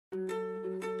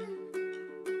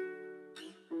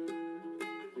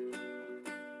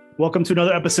Welcome to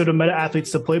another episode of Meta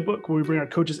Athletes, the Playbook, where we bring our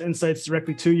coaches' insights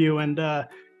directly to you. And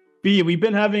B, we've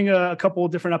been having a couple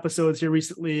of different episodes here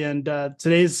recently, and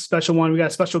today's special one, we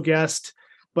got a special guest,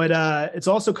 but it's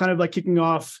also kind of like kicking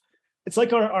off. It's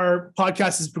like our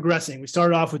podcast is progressing. We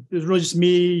started off with, it was really just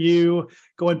me, you,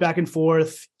 going back and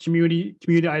forth, community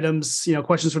items,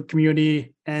 questions from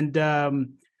community. And a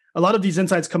lot of these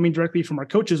insights coming directly from our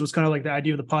coaches was kind of like the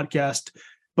idea of the podcast.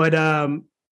 But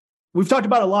we've talked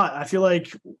about a lot. I feel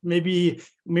like maybe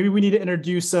we need to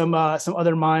introduce some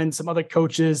other minds, some other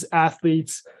coaches,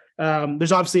 athletes.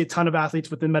 There's obviously a ton of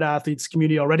athletes within Meta Athletes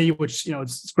community already, which,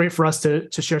 it's great for us to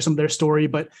share some of their story.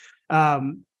 But,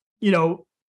 when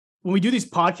we do these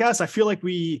podcasts, I feel like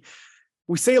we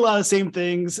say a lot of the same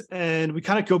things and we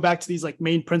kind of go back to these like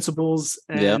main principles.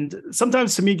 And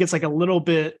sometimes to me it gets like a little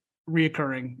bit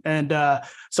reoccurring. And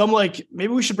so I'm like,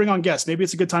 maybe we should bring on guests. Maybe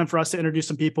it's a good time for us to introduce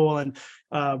some people. And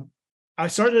I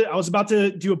was about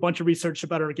to do a bunch of research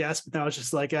about our guest, but now it's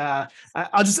just like, I'll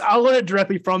learn it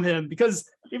directly from him, because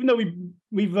even though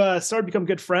we've started to become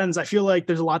good friends, I feel like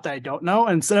there's a lot that I don't know.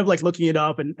 And instead of like looking it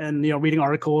up and reading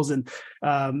articles and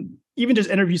even just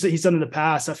interviews that he's done in the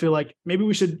past, I feel like maybe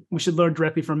we should learn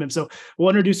directly from him. So we'll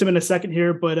introduce him in a second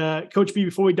here. But Coach B,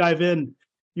 before we dive in,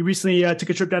 you recently took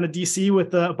a trip down to DC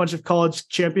with a bunch of college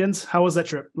champions. How was that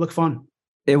trip? Look fun.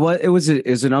 It was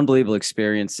an unbelievable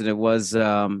experience, and it was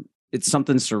it's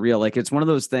something surreal. Like, it's one of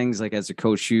those things, like, as a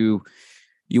coach, you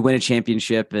win a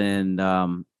championship,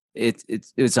 and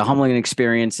it's a humbling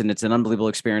experience, and it's an unbelievable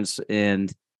experience. And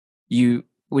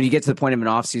when you get to the point of an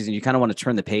off season, you kind of want to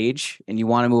turn the page and you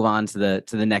want to move on to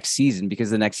the next season, because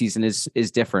the next season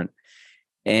is different.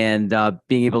 And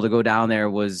being able to go down there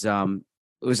was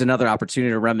another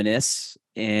opportunity to reminisce,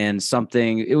 and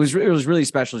something. It was really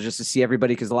special just to see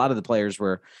everybody, because a lot of the players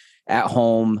were at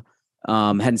home.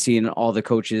 Hadn't seen all the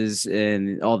coaches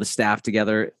and all the staff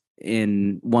together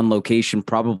in one location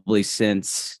probably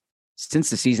since the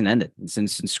season ended,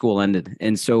 since school ended.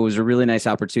 And so it was a really nice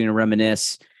opportunity to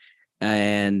reminisce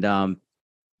and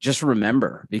just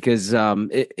remember, because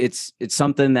it's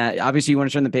something that obviously you want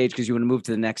to turn the page because you want to move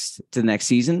to the next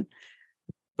season.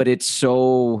 But it's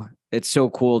so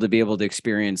cool to be able to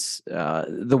experience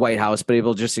the White House, but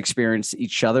able to just experience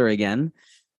each other again,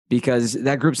 because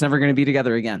that group's never going to be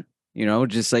together again.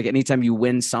 Just like anytime you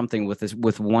win something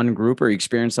with one group, or you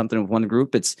experience something with one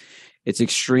group, it's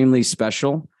extremely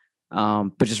special.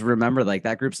 But just remember, like,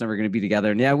 that group's never going to be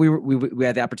together. And yeah, we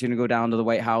had the opportunity to go down to the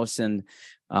White House, and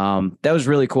that was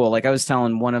really cool. Like, I was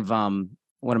telling one of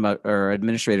our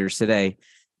administrators today,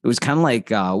 it was kind of like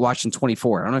watching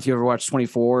 24. I don't know if you ever watched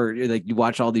 24, or like you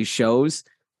watch all these shows,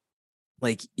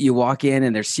 like you walk in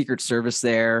and there's Secret Service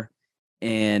there,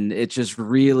 and it's just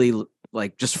really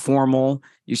like just formal.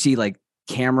 You see like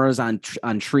cameras on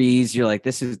trees. You're like,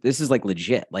 this is like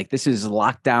legit. Like, this is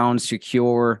locked down,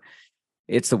 secure.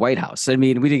 It's the White House. I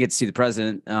mean, we didn't get to see the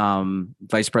president.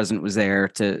 Vice president was there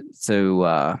to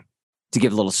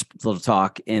give a little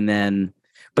talk, and then,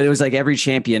 but it was like every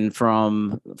champion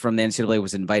from the NCAA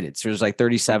was invited. So there's like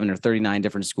 37 or 39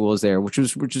 different schools there, which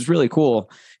was really cool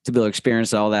to be able to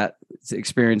experience all that, to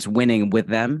experience winning with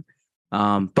them.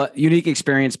 But unique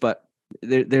experience, but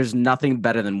there's nothing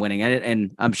better than winning.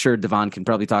 And I'm sure Devon can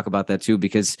probably talk about that too,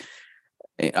 because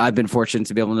I've been fortunate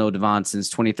to be able to know Devon since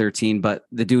 2013, but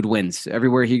the dude wins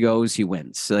everywhere he goes. He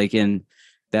wins, like, and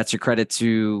that's a credit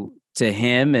to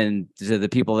him and to the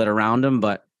people that are around him.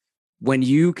 But when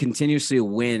you continuously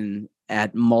win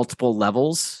at multiple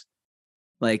levels,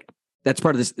 like, that's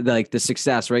part of this, like, the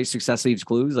success, right? Success leaves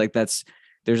clues. Like,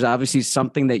 there's obviously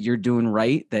something that you're doing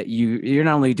right, that you're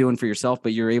not only doing for yourself,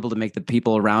 but you're able to make the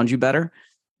people around you better.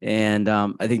 And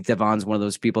I think Devon's one of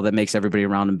those people that makes everybody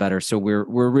around him better. So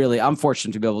I'm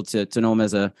fortunate to be able to know him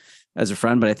as a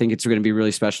friend, but I think it's going to be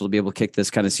really special to be able to kick this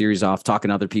kind of series off, talking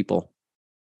to other people.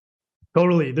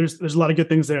 Totally. There's a lot of good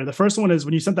things there. The first one is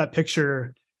when you sent that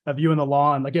picture of you on the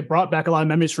lawn, like, it brought back a lot of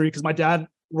memories for me, because my dad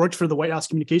worked for the White House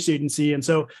Communication Agency. And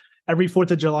so every 4th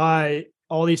of July,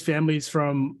 all these families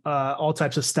from all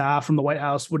types of staff from the White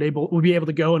House would be able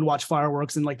to go and watch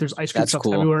fireworks, and like there's ice cream trucks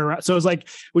everywhere around. So it was like,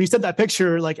 when you said that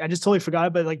picture, like, I just totally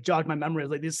forgot, but like jogged my memory.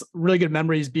 Like, these really good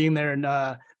memories being there. And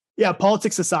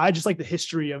politics aside, just like the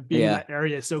history of being in that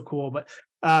area is so cool. But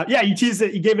you teased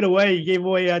it, you gave it away. You gave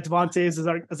away Devon Toews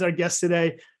as our guest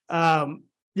today.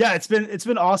 It's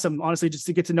been awesome, honestly, just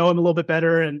to get to know him a little bit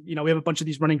better. And we have a bunch of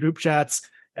these running group chats.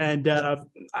 And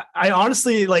I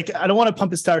honestly, like, I don't want to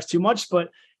pump his tires too much,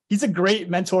 but he's a great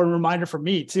mentor and reminder for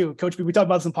me too. Coach B, we talk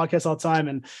about this in podcasts all the time,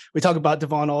 and we talk about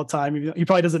Devon all the time. He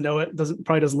probably doesn't know it,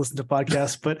 probably doesn't listen to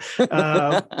podcasts,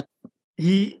 but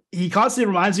he he constantly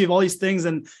reminds me of all these things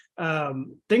and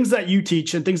things that you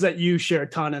teach and things that you share a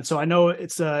ton. And so I know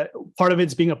it's part of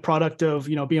it's being a product of,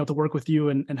 being able to work with you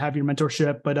and have your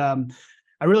mentorship. But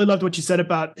I really loved what you said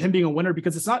about him being a winner,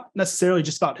 because it's not necessarily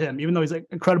just about him, even though he's an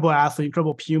incredible athlete,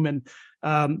 incredible human.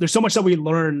 There's so much that we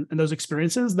learn in those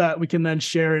experiences that we can then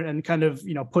share and kind of,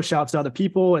 push out to other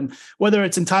people. And whether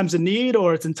it's in times of need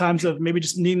or it's in times of maybe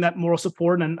just needing that moral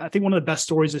support. And I think one of the best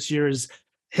stories this year is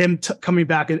him coming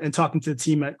back and talking to the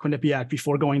team at Quinnipiac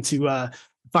before going to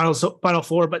Final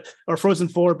Four, or Frozen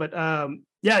Four. But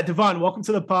yeah, Devon, welcome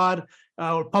to the pod.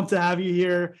 We're pumped to have you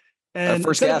here. And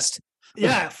first guest.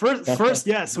 Yeah, first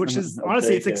yes, which is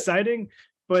honestly, it's exciting.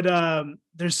 But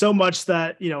there's so much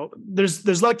that, there's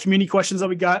a lot of community questions that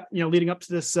we got, leading up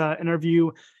to this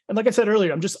interview. And like I said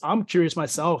earlier, I'm curious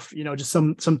myself, just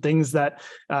some things that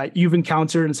you've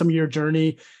encountered in some of your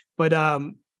journey. But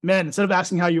man, instead of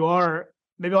asking how you are,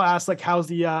 maybe I'll ask, like, how's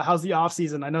the off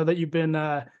season? I know that you've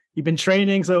been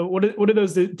training. So what do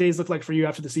those days look like for you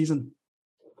after the season?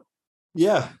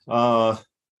 Yeah.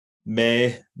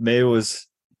 May was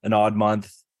an odd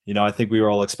month. I think we were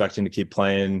all expecting to keep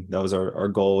playing. That was our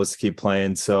goal, was to keep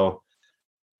playing. So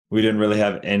we didn't really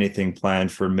have anything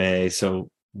planned for May.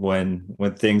 So when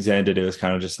things ended, it was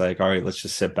kind of just like, all right, let's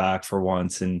just sit back for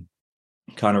once and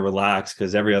kind of relax.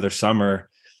 Because every other summer,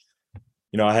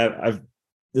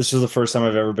 this was the first time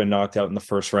I've ever been knocked out in the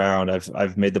first round.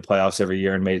 I've made the playoffs every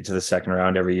year and made it to the second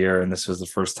round every year. And this was the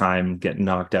first time getting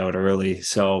knocked out early.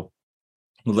 So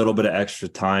a little bit of extra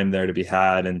time there to be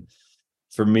had. And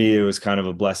for me, it was kind of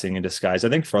a blessing in disguise. I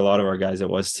think for a lot of our guys, it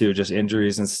was too, just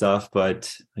injuries and stuff.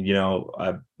 But,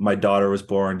 my daughter was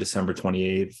born December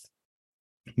 28th,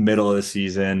 middle of the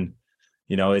season.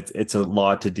 It's a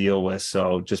lot to deal with.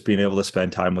 So just being able to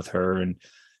spend time with her and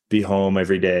be home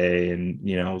every day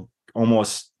and,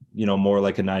 almost, more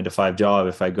like a 9-to-5 job.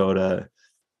 If I go to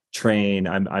train,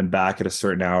 I'm back at a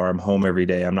certain hour. I'm home every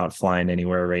day. I'm not flying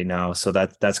anywhere right now. So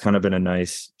that's kind of been a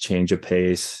nice change of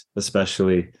pace,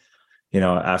 especially,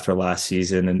 after last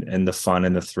season and the fun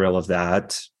and the thrill of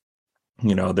that.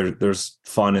 There's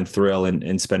fun and thrill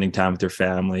in spending time with your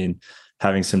family and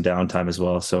having some downtime as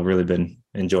well. So really been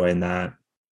enjoying that.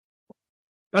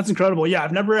 That's incredible. Yeah,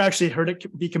 I've never actually heard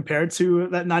it be compared to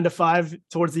that 9-to-5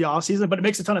 towards the off season, but it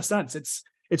makes a ton of sense.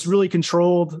 It's really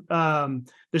controlled.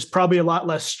 There's probably a lot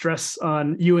less stress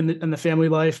on you and the family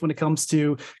life when it comes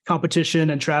to competition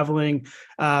and traveling.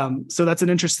 So that's an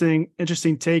interesting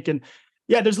take. And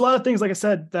yeah, there's a lot of things, like I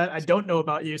said, that I don't know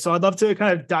about you. So I'd love to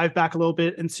kind of dive back a little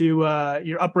bit into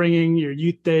your upbringing, your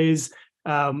youth days.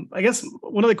 I guess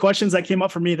one of the questions that came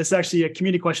up for me, this is actually a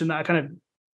community question that I kind of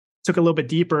took a little bit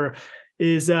deeper,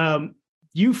 is do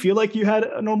you feel like you had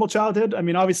a normal childhood? I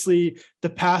mean, obviously the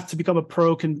path to become a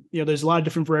pro can, there's a lot of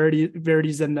different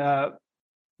varieties and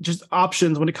just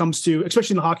options when it comes to,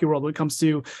 especially in the hockey world, when it comes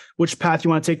to which path you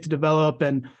want to take to develop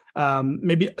and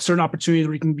maybe certain opportunities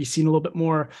where you can be seen a little bit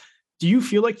more. Do you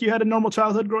feel like you had a normal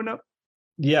childhood growing up?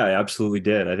 Yeah, I absolutely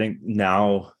did. I think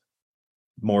now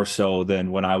more so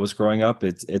than when I was growing up,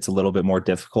 it's a little bit more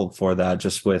difficult for that,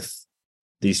 just with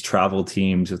these travel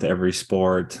teams with every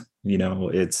sport.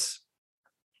 It's,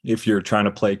 if you're trying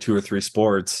to play 2 or 3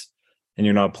 sports and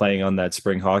you're not playing on that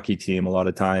spring hockey team, a lot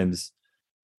of times,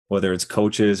 whether it's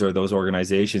coaches or those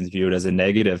organizations, view it as a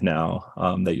negative now,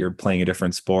 that you're playing a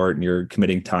different sport and you're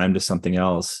committing time to something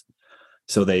else.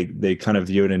 So they kind of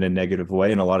view it in a negative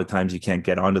way. And a lot of times you can't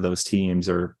get onto those teams,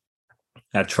 or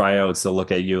at tryouts, they'll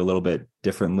look at you a little bit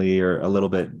differently or a little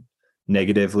bit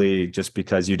negatively just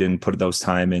because you didn't put those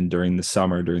time in during the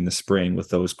summer, during the spring with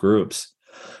those groups.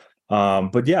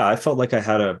 But yeah, I felt like I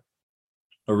had a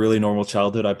really normal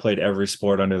childhood. I played every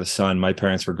sport under the sun. My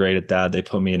parents were great at that. They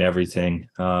put me in everything.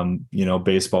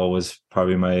 Baseball was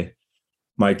probably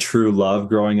my true love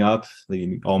growing up.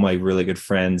 All my really good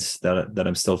friends that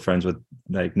I'm still friends with,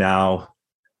 like now,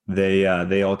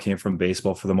 they all came from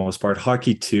baseball for the most part.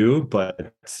 Hockey too,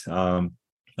 but I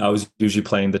was usually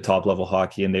playing the top level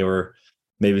hockey, and they were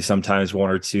maybe sometimes 1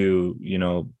 or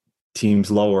 2,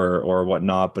 teams lower or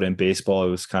whatnot. But in baseball, it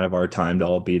was kind of our time to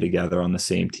all be together on the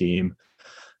same team,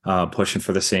 pushing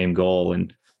for the same goal.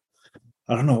 And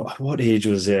I don't know, what age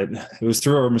was it? It was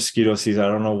through our mosquito season. I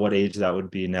don't know what age that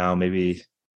would be now, maybe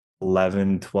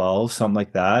 11, 12, something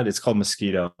like that. It's called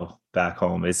mosquito back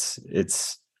home. It's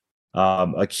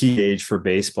a key age for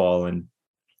baseball, and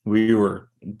we were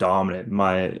dominant.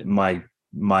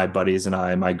 My buddies and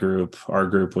I, our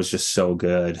group was just so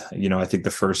good. I think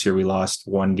the first year we lost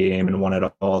 1 game and won it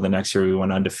all. The next year we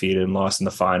went undefeated and lost in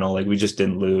the final. Like, we just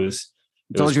didn't lose.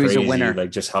 It was crazy, he's a winner.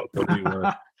 Like, just how good we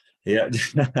were. Yeah.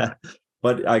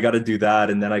 But I got to do that.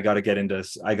 And then I got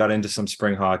into some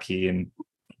spring hockey, and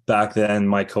back then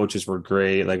my coaches were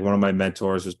great. Like one of my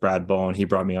mentors was Brad Bowen. He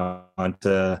brought me on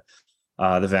to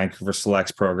the Vancouver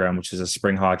Selects program, which is a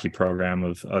spring hockey program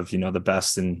of the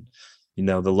best in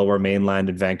the lower mainland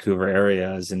and Vancouver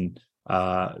areas. And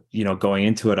going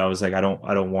into it, I was like, I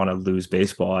don't want to lose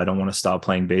baseball. I don't want to stop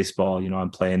playing baseball. I'm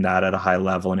playing that at a high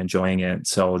level and enjoying it.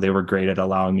 So they were great at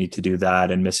allowing me to do that,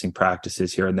 and missing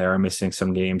practices here and there, missing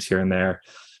some games here and there,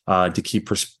 to keep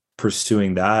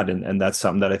pursuing that. And that's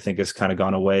something that I think has kind of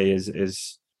gone away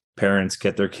is parents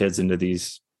get their kids into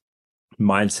these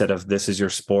mindset of, this is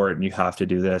your sport and you have to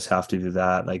do this, have to do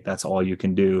that. Like that's all you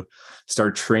can do.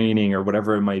 Start training or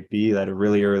whatever it might be at a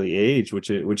really early age, which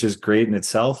is great in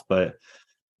itself. But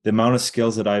the amount of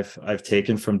skills that I've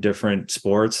taken from different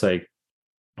sports, like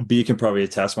B can probably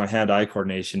attest, my hand-eye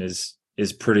coordination is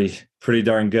pretty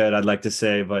darn good, I'd like to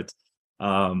say. But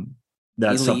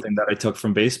that's elite. something that I took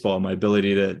from baseball, my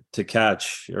ability to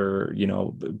catch, or,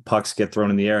 pucks get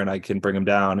thrown in the air and I can bring them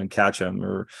down and catch them,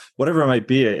 or whatever it might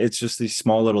be. It's just these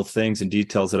small little things and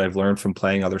details that I've learned from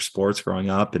playing other sports growing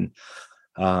up. And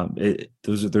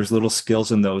there's little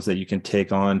skills in those that you can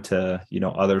take on to,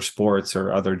 other sports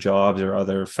or other jobs or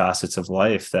other facets of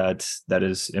life that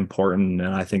is important.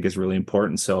 And I think is really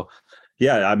important. So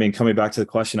yeah, I mean, coming back to the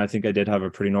question, I think I did have a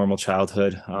pretty normal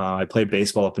childhood. I played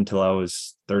baseball up until I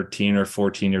was 13 or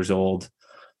 14 years old.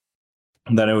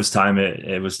 And then it was time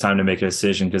to make a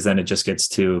decision, because then it just gets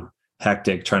too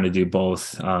hectic trying to do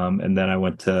both. And then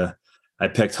I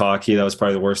picked hockey. That was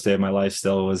probably the worst day of my life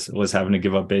still, was having to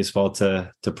give up baseball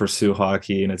to pursue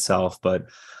hockey in itself. But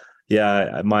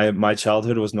yeah, my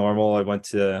childhood was normal. I went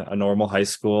to a normal high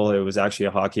school. It was actually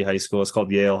a hockey high school. It's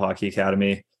called Yale Hockey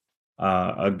Academy.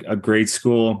 A great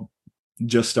school.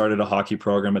 Just started a hockey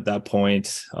program at that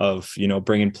point of,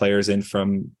 bringing players in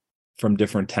from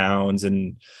different towns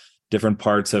and different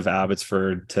parts of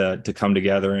Abbotsford to come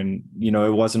together. And,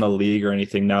 it wasn't a league or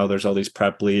anything. Now there's all these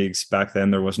prep leagues. Back then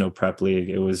there was no prep league.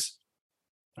 It was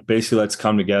basically, let's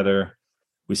come together.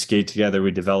 We skate together,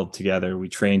 we develop together, we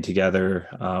train together.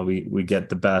 We get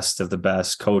the best of the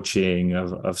best coaching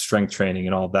of strength training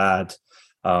and all that.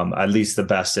 At least the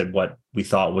best at what we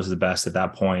thought was the best at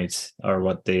that point, or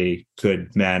what they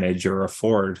could manage or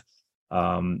afford.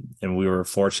 And we were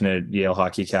fortunate. Yale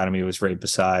Hockey Academy was right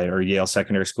beside, or Yale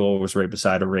Secondary School was right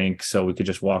beside a rink, so we could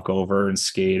just walk over and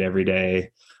skate every day.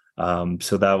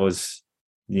 So that was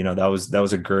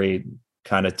a great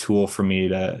kind of tool for me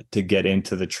to get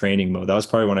into the training mode. That was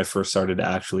probably when I first started to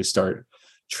actually start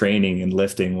training and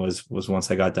lifting, was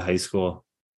once I got to high school.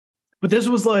 But this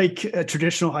was like a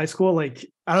traditional high school. Like,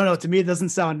 I don't know. To me, it doesn't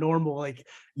sound normal. Like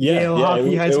Yale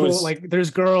hockey high school. Like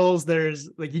there's girls, there's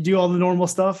like, you do all the normal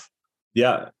stuff.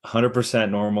 Yeah.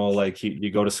 100% normal. Like you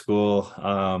go to school,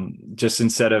 just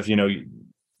instead of,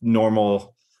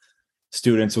 normal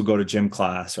students will go to gym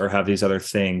class or have these other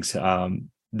things.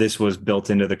 This was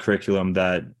built into the curriculum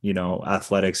that,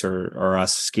 athletics or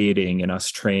us skating and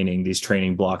us training, these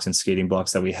training blocks and skating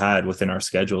blocks that we had within our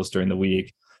schedules during the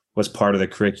week, was part of the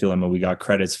curriculum, and we got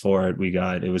credits for it.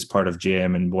 It was part of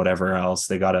gym and whatever else.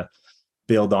 They got to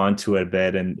build onto it a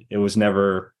bit. And it was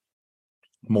never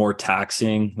more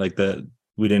taxing. Like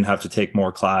we didn't have to take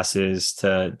more classes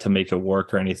to make it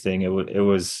work or anything. It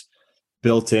was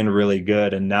built in really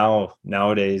good. And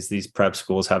nowadays these prep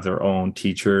schools have their own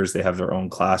teachers, they have their own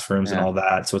classrooms and all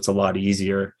that. So it's a lot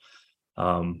easier.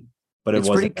 But it's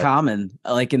pretty common,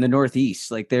 like in the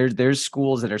Northeast. Like there's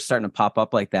schools that are starting to pop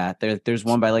up like that. There's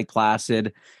one by Lake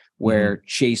Placid where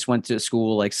Chase went to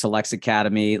school, like Selects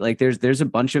Academy. Like there's a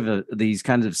bunch of these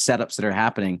kinds of setups that are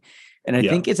happening. And I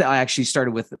think I actually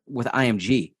started with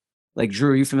IMG. Like,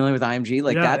 Drew, are you familiar with IMG?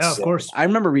 Like that's, of course. I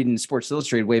remember reading Sports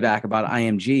Illustrated way back about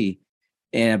IMG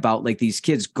and about like these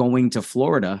kids going to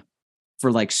Florida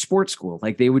for like sports school.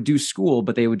 Like they would do school,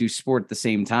 but they would do sport at the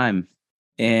same time.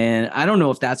 And I don't know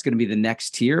if that's going to be the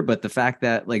next tier, but the fact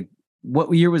that, like,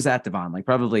 what year was that, Devon? Like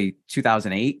probably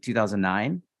 2008,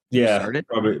 2009? Yeah,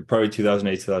 probably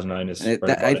 2008, 2009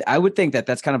 is. I would think that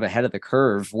that's kind of ahead of the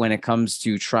curve when it comes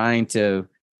to trying to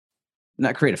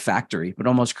not create a factory, but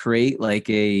almost create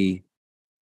the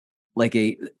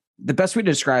best way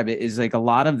to describe it is like a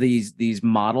lot of these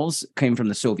models came from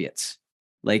the Soviets.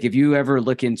 Like if you ever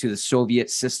look into the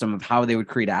Soviet system of how they would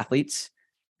create athletes,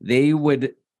 they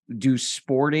would do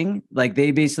sporting. Like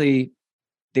they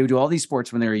would do all these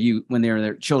sports when they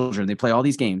were children. They play all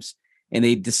these games, and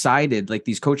they decided, like,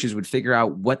 these coaches would figure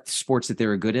out what sports that they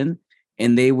were good in,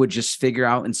 and they would just figure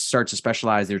out and start to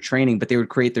specialize their training, but they would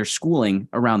create their schooling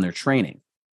around their training.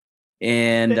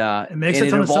 And it makes a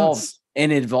ton of sense.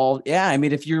 and involved. Yeah. I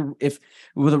mean, if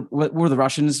were the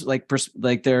Russians like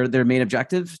their main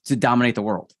objective to dominate the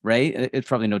world, right? It's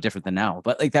probably no different than now,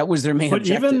 but like that was their main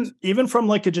objective. Even from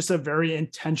like just a very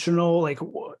intentional, like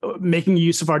making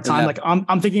use of our time. Like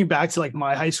I'm thinking back to like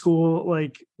my high school,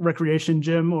 like recreation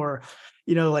gym, or,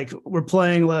 like we're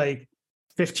playing like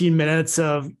 15 minutes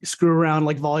of screw around,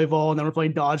 like volleyball. And then we're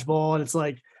playing dodgeball. And it's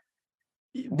like,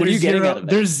 what are you getting out of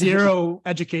that? There's zero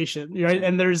education, right?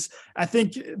 And I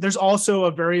think there's also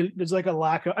there's like a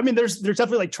lack of, I mean, there's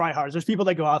definitely like tryhards. There's people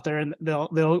that go out there and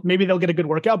maybe they'll get a good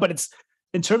workout, but it's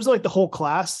in terms of like the whole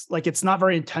class, like it's not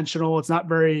very intentional. It's not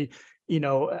very,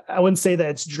 I wouldn't say that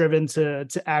it's driven to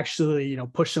actually,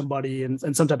 push somebody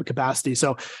in some type of capacity.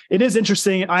 So it is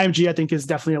interesting. IMG, I think, is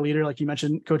definitely a leader. Like you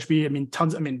mentioned, Coach B,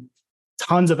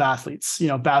 tons of athletes,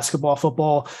 basketball,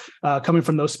 football, coming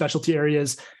from those specialty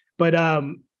areas. But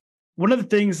one of the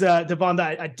things that, Devon,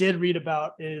 that I did read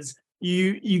about is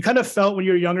you kind of felt when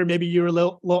you were younger, maybe you were a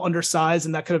little undersized,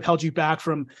 and that could have held you back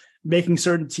from making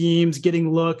certain teams,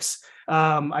 getting looks.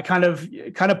 I kind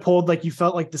of pulled, like, you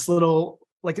felt like this little,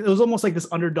 like it was almost like this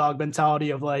underdog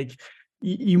mentality of like,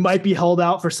 you might be held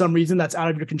out for some reason that's out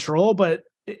of your control, but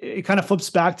it kind of flips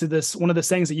back to this, one of the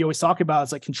things that you always talk about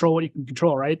is like control what you can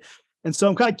control. Right. And so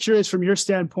I'm kind of curious from your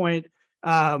standpoint,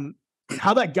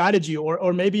 how that guided you,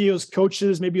 or maybe it was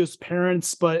coaches, maybe it was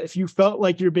parents, but if you felt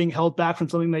like you're being held back from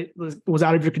something that was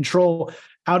out of your control,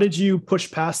 how did you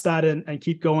push past that and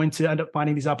keep going to end up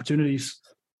finding these opportunities?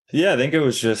 Yeah, I think it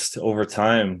was just over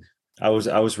time. I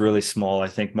was really small. I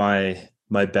think my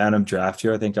Bantam draft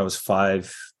year, I think I was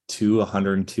 5'2",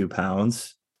 102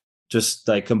 pounds, just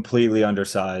like completely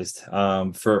undersized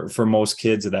for most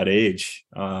kids of that age.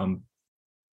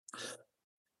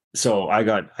 So I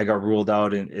got ruled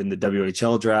out in the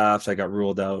WHL draft. I got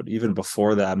ruled out even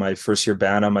before that. My first year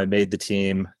Bantam, I made the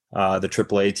team, the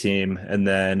AAA team, and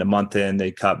then a month in,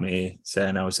 they cut me,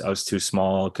 saying I was too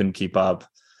small, couldn't keep up,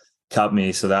 cut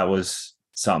me. So that was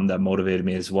something that motivated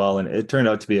me as well, and it turned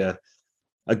out to be a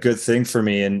good thing for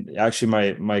me. And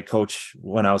actually, my coach,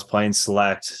 when I was playing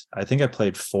select, I think I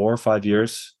played 4 or 5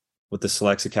 years with the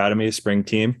Selects Academy spring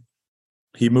team.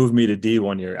 He moved me to D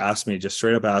one year,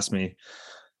 straight up asked me.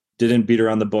 Didn't beat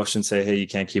around the bush and say, hey, you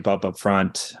can't keep up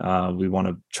front. We want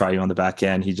to try you on the back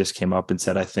end. He just came up and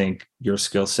said, I think your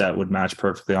skill set would match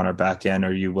perfectly on our back end.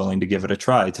 Are you willing to give it a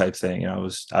try, type thing? I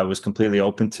was completely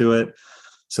open to it.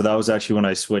 So that was actually when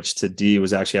I switched to D,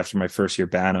 was actually after my first year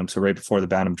Bantam. So right before the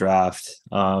Bantam draft.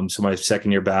 So my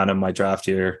second year Bantam, my draft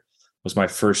year, was my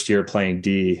first year playing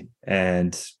D.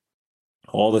 And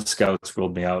all the scouts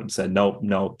ruled me out and said,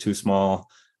 nope, too small.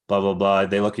 Blah, blah, blah.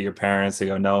 They look at your parents. They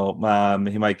go, no,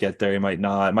 he might get there. He might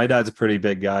not. My dad's a pretty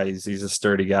big guy. He's a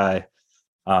sturdy guy.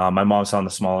 My mom's on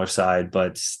the smaller side,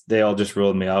 but they all just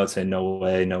ruled me out, saying, no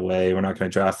way. We're not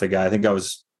going to draft the guy. I think I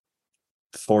was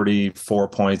 44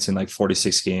 points in like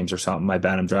 46 games or something, my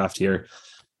Bantam draft year.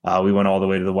 We went all the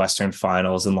way to the Western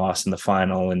finals and lost in the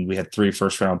final. And we had 3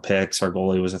 first-round picks. Our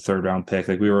goalie was a third-round pick.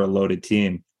 Like, we were a loaded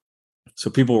team. So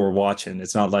people were watching.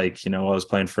 It's not like, I was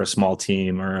playing for a small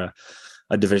team or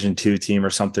a Division II team or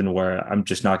something where I'm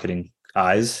just not getting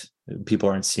eyes. People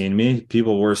aren't seeing me.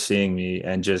 People were seeing me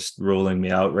and just ruling me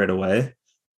out right away.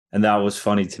 And that was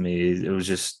funny to me. It was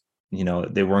just,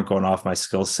 they weren't going off my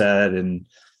skill set and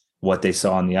what they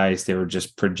saw on the ice. They were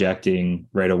just projecting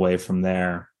right away from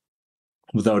there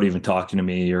without even talking to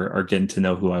me or getting to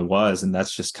know who I was. And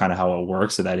that's just kind of how it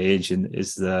works at that age. And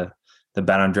is the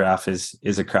Bantam draft is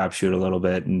a crapshoot a little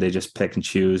bit, and they just pick and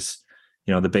choose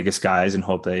the biggest guys and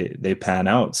hope they pan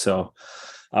out. So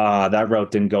that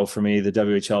route didn't go for me. The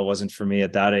WHL wasn't for me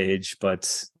at that age,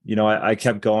 but I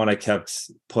kept going. I kept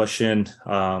pushing.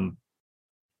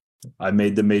 I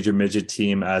made the major midget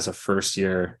team as a first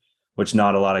year, which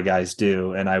not a lot of guys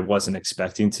do. And I wasn't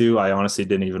expecting to. I honestly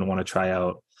didn't even want to try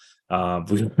out.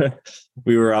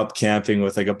 We were up camping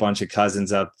with like a bunch of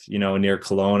cousins up, near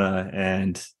Kelowna,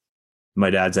 and my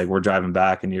dad's like, we're driving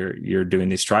back and you're doing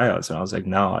these tryouts. And I was like,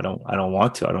 no, I don't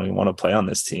want to. I don't even want to play on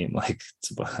this team. Like,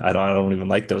 I don't even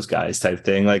like those guys, type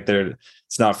thing. Like,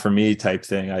 it's not for me, type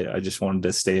thing. I just wanted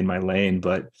to stay in my lane.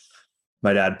 But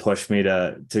my dad pushed me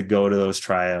to go to those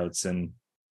tryouts and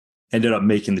ended up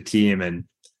making the team. And,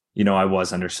 I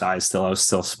was undersized still. I was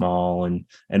still small and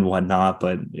whatnot,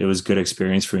 but it was good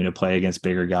experience for me to play against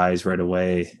bigger guys right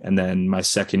away. And then my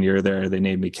second year there, they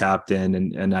named me captain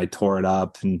and I tore it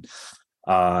up. And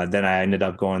then I ended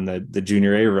up going the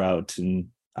junior A route, and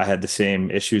I had the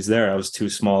same issues there. I was too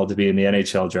small to be in the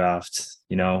NHL draft.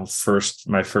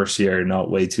 My first year, no,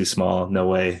 way too small. No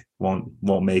way,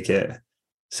 won't make it.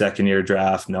 Second year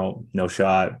draft, no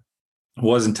shot. It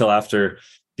wasn't until after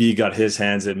B got his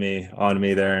hands on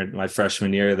me there in my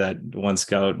freshman year. That one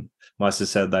scout must have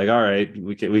said like, all right,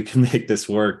 we can make this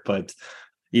work. But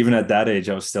even at that age,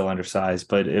 I was still undersized,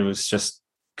 but it was just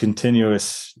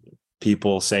continuous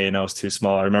people saying I was too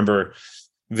small. I remember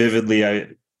vividly, I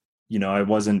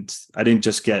didn't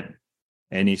just get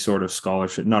any sort of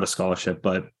scholarship, not a scholarship,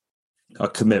 but a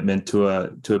commitment to a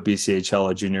BCHL,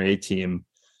 a junior A team.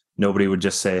 Nobody would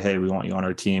just say, hey, we want you on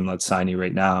our team, let's sign you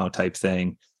right now type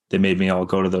thing. They made me all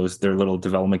go to their little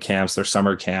development camps, their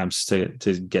summer camps to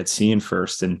get seen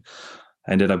first. And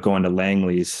I ended up going to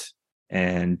Langley's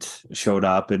and showed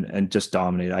up and just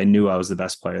dominated. I knew I was the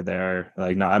best player there.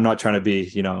 Like, no, I'm not trying to be,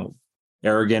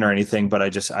 arrogant or anything, but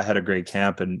I had a great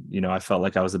camp, and, I felt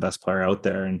like I was the best player out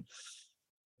there. And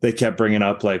they kept bringing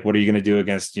up, like, what are you going to do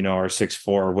against, our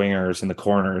 6'4" wingers in the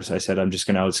corners? I said, I'm just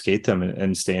going to outskate them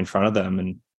and stay in front of them.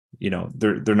 And,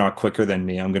 they're not quicker than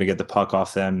me. I'm going to get the puck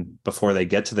off them before they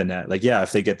get to the net. Like, yeah,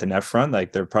 if they get the net front,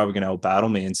 like, they're probably going to outbattle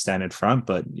me and stand in front.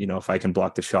 But, if I can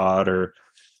block the shot or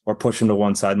push them to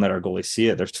one side and let our goalie see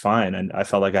it, that's fine. And I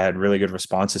felt like I had really good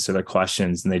responses to their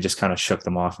questions, and they just kind of shook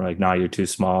them off. And like, nah, you're too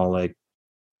small. Like,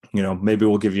 maybe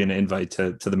we'll give you an invite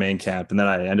to the main camp. And then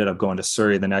I ended up going to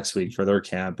Surrey the next week for their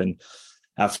camp. And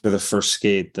after the first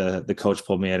skate, the coach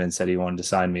pulled me in and said he wanted to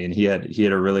sign me. And he had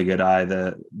a really good eye.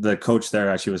 The coach there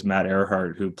actually was Matt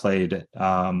Earhart, who played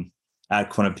at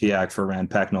Quinnipiac for Rand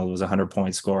Pecknold, was a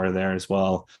 100-point scorer there as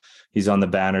well. He's on the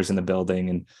banners in the building,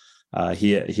 and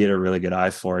he had a really good eye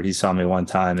for it. He saw me one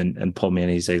time and pulled me in.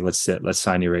 He's like, let's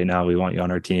sign you right now. We want you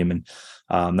on our team. And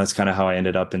that's kind of how I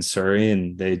ended up in Surrey,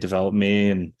 and they developed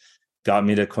me and got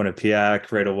me to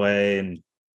Quinnipiac right away. And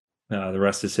the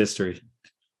rest is history.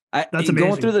 That's amazing.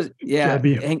 Going through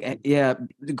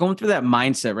going through that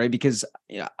mindset, right? Because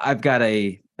I've got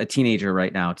a teenager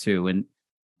right now too, and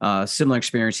similar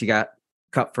experience. He got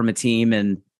cut from a team,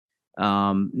 and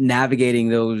navigating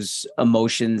those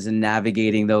emotions and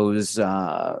navigating those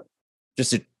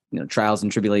trials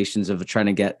and tribulations of trying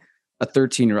to get a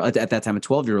 13-year-old, at that time a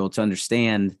 12-year-old, to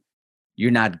understand you're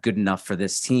not good enough for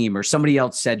this team, or somebody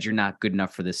else said you're not good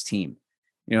enough for this team.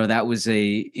 That was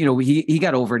he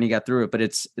got over and he got through it, but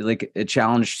it's like a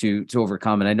challenge to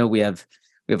overcome. And I know we have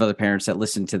other parents that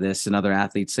listen to this and other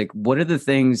athletes. Like, what are the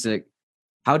things that,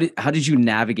 how did you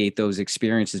navigate those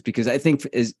experiences? Because I think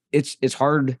it's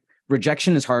hard.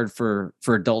 Rejection is hard for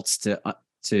adults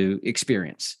to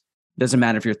experience. It doesn't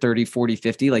matter if you're 30, 40,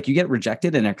 50, like, you get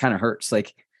rejected and it kind of hurts.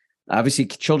 Like, obviously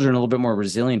children are a little bit more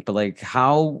resilient, but like,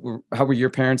 how were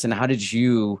your parents, and how did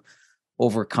you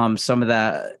overcome some of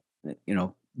that,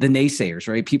 the naysayers,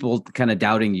 right? People kind of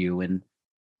doubting you. And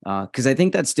because I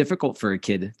think that's difficult for a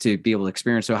kid to be able to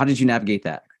experience. So how did you navigate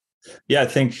that? Yeah, I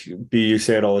think, you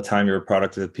say it all the time, you're a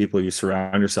product of the people you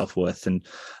surround yourself with. And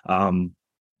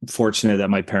fortunate that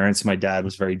my dad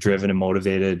was very driven and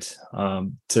motivated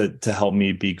to help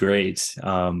me be great.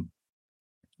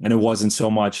 And it wasn't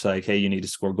so much like, hey, you need to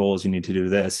score goals, you need to do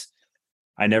this.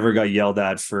 I never got yelled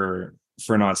at for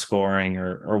not scoring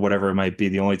or whatever it might be.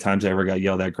 The only times I ever got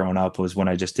yelled at growing up was when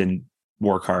I just didn't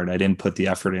work hard. I didn't put the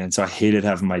effort in. So I hated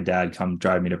having my dad come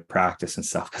drive me to practice and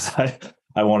stuff, because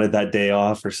I wanted that day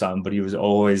off or something, but he was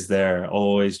always there,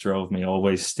 always drove me,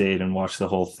 always stayed and watched the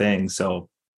whole thing. So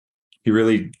he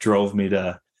really drove me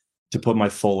to put my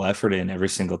full effort in every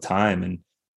single time.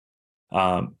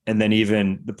 And then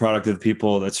even the product of the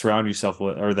people that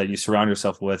you surround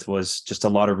yourself with was just a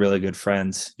lot of really good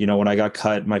friends. When I got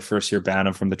cut my first year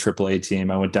Bantam from the AAA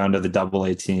team, I went down to the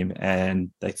AA team,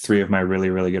 and like 3 of my really,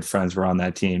 really good friends were on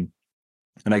that team.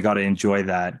 And I got to enjoy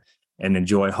that and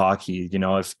enjoy hockey.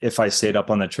 If I stayed up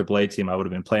on that AAA team, I would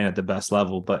have been playing at the best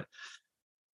level, but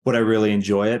would I really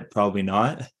enjoy it? Probably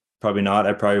not.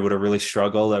 I probably would have really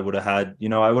struggled. I would have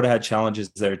had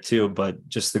challenges there too, but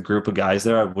just the group of guys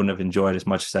there, I wouldn't have enjoyed as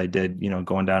much as I did,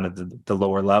 going down to the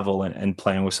lower level and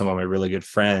playing with some of my really good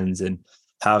friends and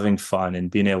having fun and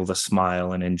being able to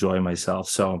smile and enjoy myself.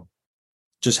 So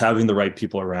just having the right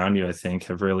people around you, I think,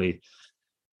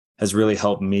 has really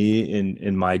helped me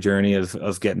in my journey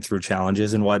of getting through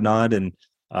challenges and whatnot. And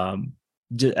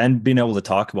being able to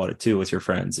talk about it too with your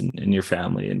friends and your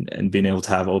family, and being able to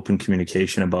have open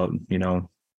communication about,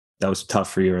 that was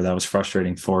tough for you or that was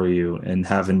frustrating for you, and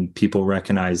having people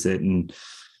recognize it and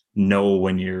know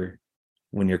when you're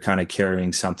kind of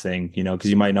carrying something, because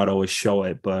you might not always show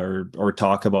it, but or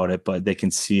talk about it, but they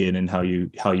can see it in how you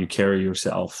carry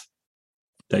yourself,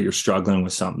 that you're struggling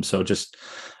with something. So just,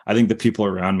 I think the people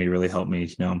around me really helped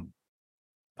me,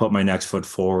 put my next foot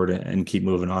forward and keep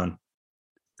moving on.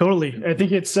 Totally. I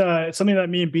think it's something that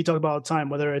me and B talk about all the time,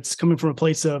 whether it's coming from a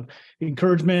place of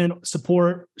encouragement,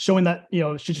 support, showing that,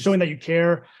 showing that you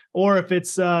care, or if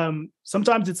it's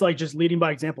sometimes it's like just leading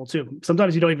by example too.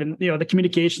 Sometimes you don't even, the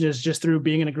communication is just through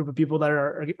being in a group of people that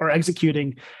are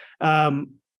executing.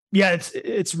 Yeah,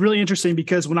 it's really interesting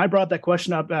because when I brought that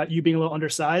question up about you being a little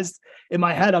undersized, in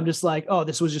my head, I'm just like, oh,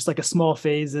 this was just like a small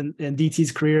phase in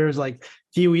DT's careers, like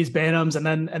Toews, Bantams, and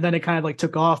then it kind of like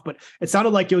took off. But it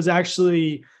sounded like it was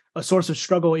actually a source of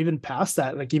struggle even past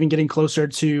that, like even getting closer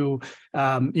to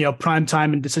prime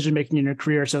time and decision making in your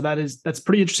career. So that's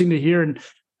pretty interesting to hear. And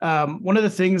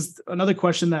another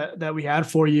question that we had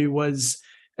for you was,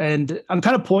 and I'm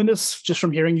kind of pulling this just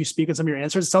from hearing you speak and some of your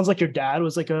answers. It sounds like your dad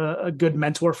was like a good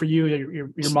mentor for you,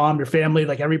 your mom, your family,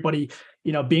 like everybody,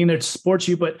 being there to support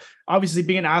you. But obviously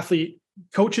being an athlete,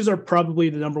 coaches are probably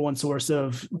the number one source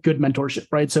of good mentorship,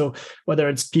 right? So whether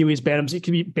it's Pee-wees, Bantams, it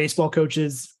could be baseball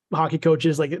coaches, hockey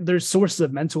coaches, like there's sources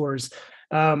of mentors.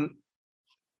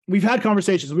 We've had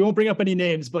conversations. We won't bring up any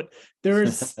names, but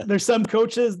there's some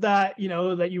coaches that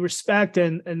that you respect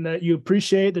and that you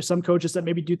appreciate. There's some coaches that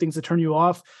maybe do things that turn you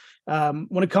off.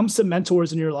 When it comes to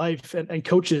mentors in your life and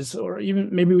coaches, or even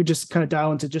maybe we just kind of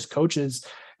dial into just coaches,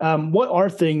 what are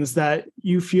things that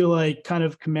you feel like kind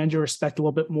of command your respect a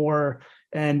little bit more,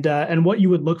 and what you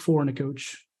would look for in a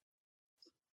coach?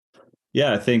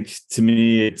 Yeah, I think to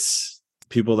me, it's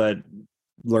people that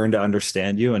learn to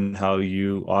understand you and how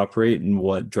you operate and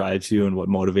what drives you and what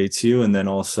motivates you. And then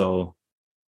also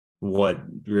what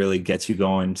really gets you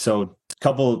going. So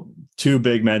two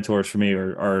big mentors for me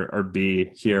are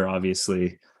B here,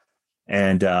 obviously.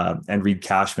 And Reed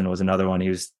Cashman was another one. He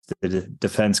was the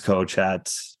defense coach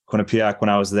at Quinnipiac when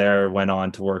I was there, went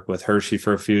on to work with Hershey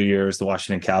for a few years, the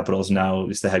Washington Capitals. Now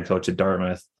he's the head coach at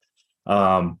Dartmouth.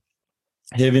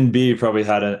 Him and B probably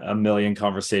had a million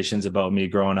conversations about me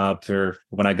growing up, or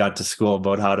when I got to school,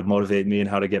 about how to motivate me and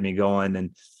how to get me going.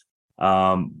 And,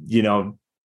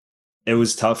 it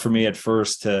was tough for me at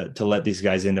first to let these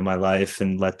guys into my life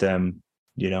and let them,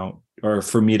 or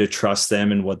for me to trust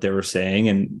them and what they were saying,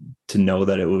 and to know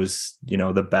that it was,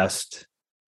 the best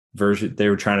version. They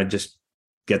were trying to just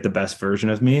get the best version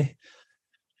of me.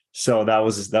 So that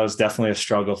was definitely a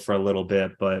struggle for a little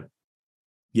bit, but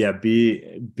yeah,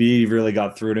 B really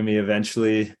got through to me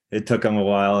eventually. It took him a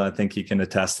while. I think he can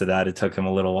attest to that. It took him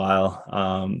a little while.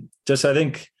 I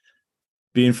think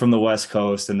being from the West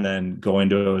Coast and then going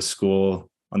to a school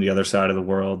on the other side of the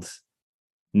world,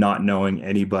 not knowing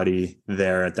anybody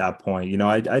there at that point.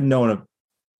 I'd known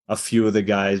a few of the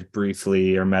guys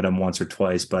briefly or met them once or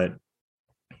twice, but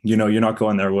you're not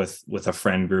going there with a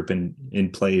friend group in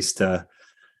place to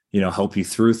help you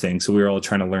through things. So we were all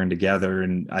trying to learn together.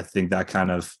 And I think that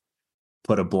kind of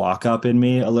put a block up in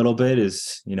me a little bit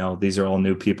is, these are all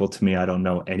new people to me. I don't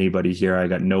know anybody here. I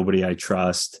got nobody I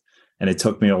trust. And it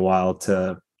took me a while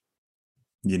to,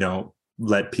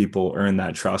 let people earn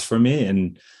that trust from me.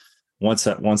 And once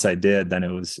I did, then it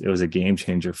was a game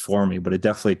changer for me, but it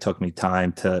definitely took me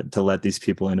time to let these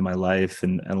people into my life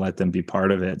and let them be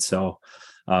part of it. So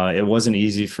it wasn't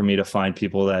easy for me to find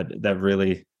people that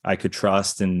really I could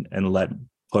trust and let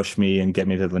push me and get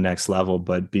me to the next level.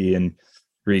 But B and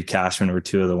Reed Cashman were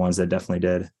two of the ones that definitely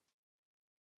did.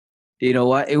 You know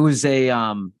what? It was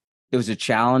a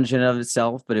challenge in and of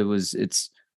itself, but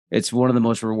it's one of the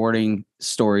most rewarding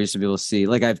stories to be able to see.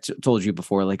 Like I've told you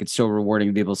before, like it's so rewarding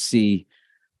to be able to see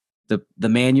the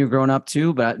man you've grown up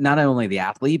to, but not only the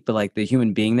athlete, but like the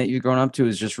human being that you've grown up to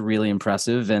is just really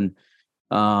impressive. And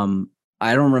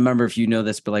I don't remember if you know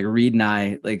this, but like Reed and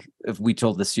I, like if we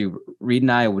told this to you, Reed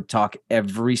and I would talk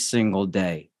every single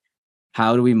day.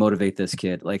 How do we motivate this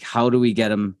kid? Like, how do we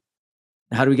get him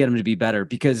to be better?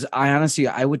 Because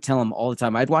I would tell him all the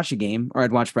time, I'd watch a game or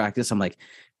I'd watch practice. I'm like,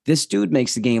 this dude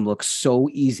makes the game look so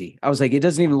easy. I was like, it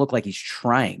doesn't even look like he's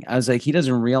trying. I was like, he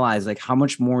doesn't realize like how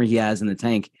much more he has in the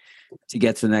tank to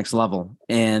get to the next level.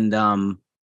 And I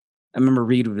remember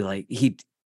Reed would be like,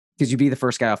 because you'd be the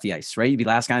first guy off the ice, right? You'd be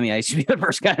last guy on the ice. You'd be the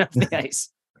first guy off the ice.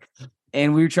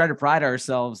 And we would try to pride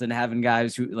ourselves in having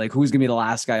guys who like, who's going to be the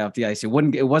last guy off the ice? It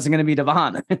wasn't going to be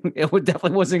Devon.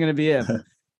 Definitely wasn't going to be him.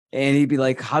 And he'd be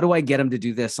like, how do I get him to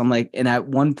do this? I'm like, and at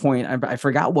one point I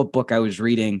forgot what book I was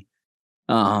reading.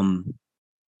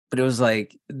 But it was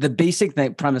like the basic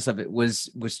premise of it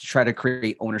was to try to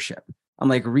create ownership. I'm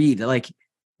like, Reed, like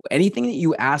anything that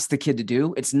you ask the kid to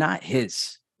do, it's not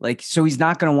his. Like, so he's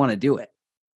not going to want to do it.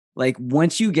 Like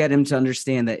once you get him to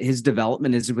understand that his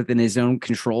development is within his own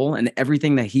control and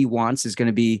everything that he wants is going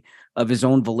to be of his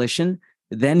own volition,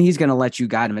 then he's going to let you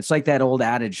guide him. It's like that old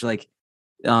adage, like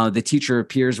the teacher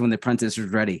appears when the apprentice is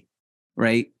ready,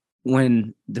 right?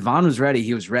 When Devon was ready,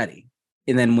 he was ready.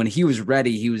 And then when he was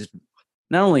ready, he was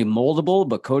not only moldable,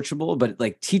 but coachable, but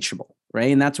like teachable.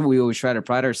 Right. And that's what we always try to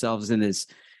pride ourselves in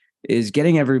is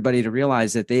getting everybody to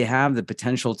realize that they have the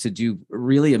potential to do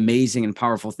really amazing and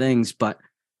powerful things, but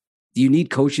you need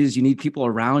coaches, you need people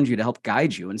around you to help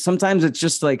guide you. And sometimes it's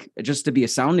just to be a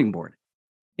sounding board.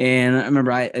 And I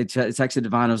remember I texted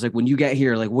Devon, I was like, when you get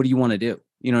here, like, what do you want to do?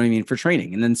 You know what I mean? For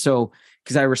training. And then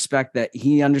because I respect that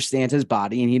he understands his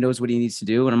body and he knows what he needs to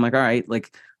do. And I'm like, all right,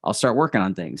 like I'll start working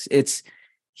on things.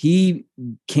 He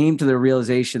came to the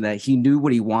realization that he knew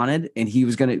what he wanted and he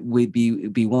was going to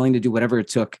be willing to do whatever it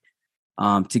took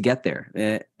to get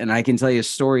there. And I can tell you a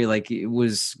story, like it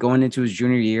was going into his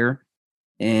junior year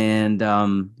and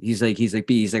he's like,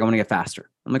 B, he's like, I want to get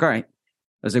faster. I'm like, all right.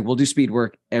 I was like, we'll do speed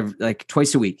work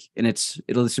twice a week. And this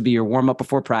will be your warm up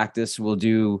before practice. We'll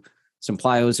do some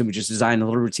plyos and we just designed a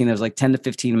little routine that was like 10 to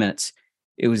 15 minutes.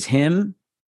 It was him,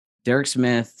 Derek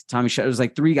Smith, Tommy Shut. It was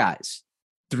like 3 guys.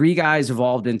 3 guys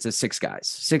evolved into 6 guys.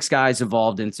 6 guys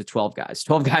evolved into 12 guys.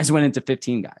 12 guys went into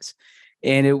 15 guys.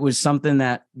 And it was something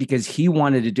that because he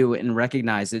wanted to do it and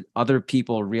recognize that other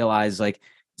people realized like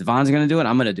Devon's going to do it,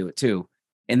 I'm going to do it too.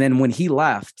 And then when he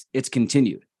left, it's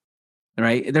continued.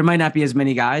 Right. There might not be as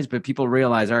many guys, but people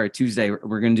realize, all right, Tuesday,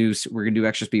 we're going to do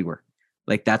extra speed work.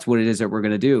 Like that's what it is that we're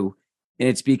going to do. And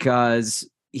it's because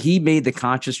he made the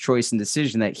conscious choice and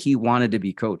decision that he wanted to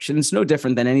be coached. And it's no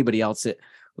different than anybody else that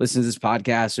listens to this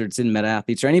podcast or it's in Meta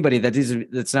Athletes or anybody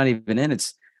that's not even in.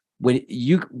 It's when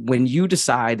you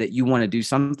decide that you want to do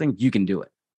something, you can do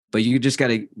it, but you just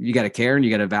gotta care and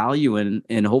you gotta value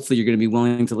and hopefully you're going to be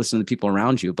willing to listen to the people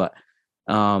around you. But,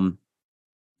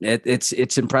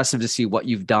 it's impressive to see what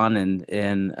you've done.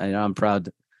 And I'm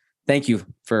proud. Thank you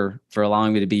for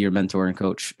allowing me to be your mentor and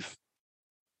coach.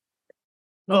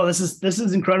 Oh, this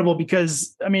is incredible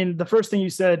because I mean, the first thing you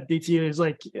said, DT, is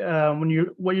like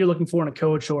what you're looking for in a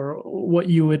coach or what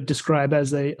you would describe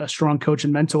as a strong coach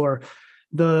and mentor,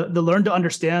 the learn to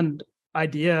understand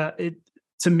idea.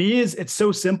 To me it's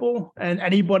so simple and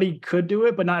anybody could do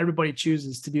it, but not everybody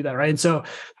chooses to do that. Right. And so,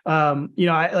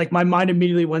 I like my mind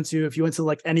immediately went to, if you went to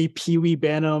like any Pee-wee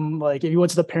Bantam, like if you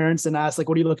went to the parents and asked, like,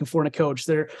 what are you looking for in a coach?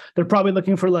 They're probably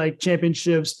looking for like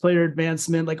championships, player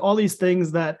advancement, like all these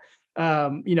things that,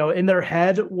 in their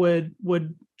head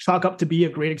would chalk up to be a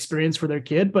great experience for their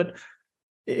kid. But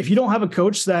if you don't have a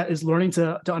coach that is learning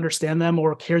to understand them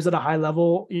or cares at a high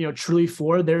level, truly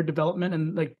for their development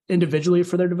and like individually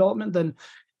for their development, then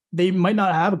they might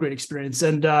not have a great experience.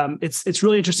 And it's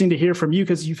really interesting to hear from you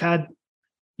because you've had,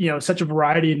 such a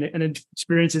variety and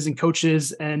experiences and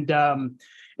coaches. And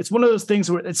it's one of those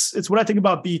things where it's what I think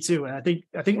about B too. And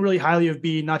I think really highly of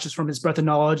B, not just from his breadth of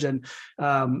knowledge and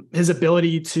his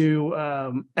ability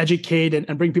to educate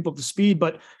and bring people up to speed,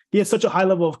 but he has such a high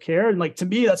level of care. And like, to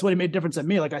me, that's what made a difference in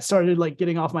me. Like I started like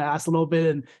getting off my ass a little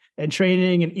bit and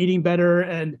training and eating better.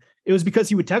 And it was because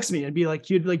he would text me and be like,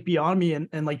 he'd like be on me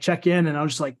and like check in. And I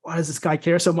was just like, why does this guy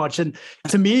care so much? And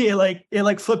to me,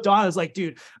 it flipped on. I was like,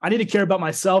 dude, I need to care about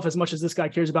myself as much as this guy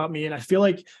cares about me. And I feel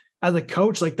like as a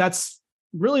coach, like that's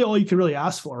really all you can really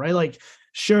ask for, right? Like,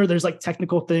 sure, there's like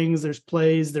technical things, there's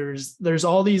plays, there's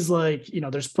all these like,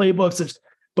 there's playbooks,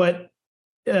 but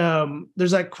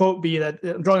there's that quote B that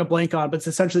I'm drawing a blank on, but it's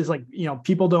essentially it's like,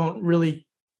 people don't really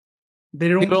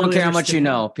care how much you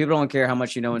know. People don't care how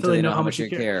much you know until they know how much you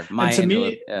care. And to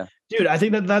me, dude, I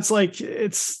think that's like,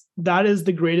 that is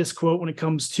the greatest quote when it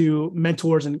comes to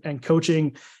mentors and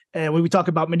coaching. And when we talk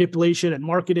about manipulation and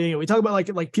marketing, and we talk about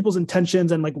like people's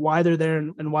intentions and like why they're there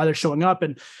and why they're showing up.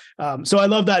 And so I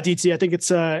love that, DT. I think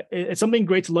it's something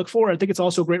great to look for. I think it's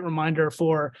also a great reminder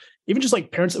for even just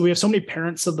like parents. We have so many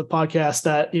parents of the podcast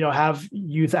that, have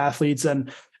youth athletes.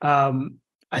 And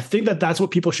I think that's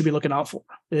what people should be looking out for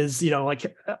is,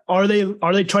 like, are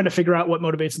they trying to figure out what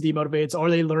motivates and demotivates? Are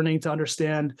they learning to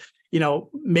understand,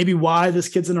 maybe why this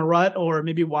kid's in a rut or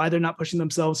maybe why they're not pushing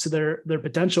themselves to their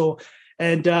potential?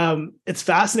 And it's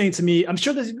fascinating to me. I'm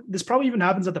sure this probably even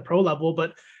happens at the pro level,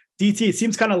 but DT, it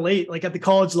seems kind of late, like at the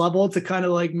college level to kind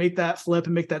of like make that flip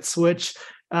and make that switch.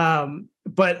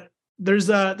 But there's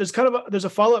a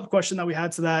follow-up question that we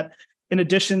had to that. In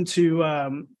addition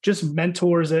to just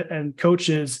mentors and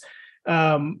coaches,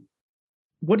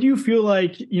 what do you feel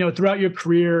like, throughout your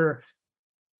career,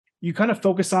 you kind of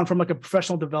focus on from like a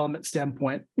professional development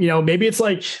standpoint? Maybe it's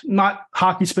like not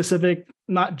hockey specific,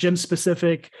 not gym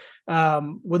specific.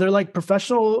 Were there like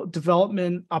professional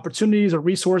development opportunities or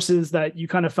resources that you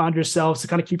kind of found yourselves to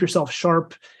kind of keep yourself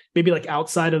sharp, maybe like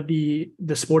outside of the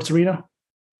sports arena?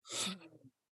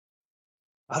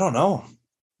 I don't know.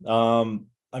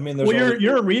 I mean,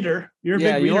 you're a reader. You're a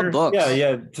big reader. Love books.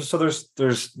 Yeah. So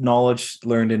there's knowledge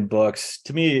learned in books.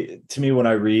 To me, when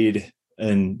I read,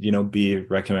 and, B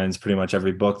recommends pretty much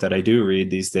every book that I do read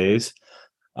these days.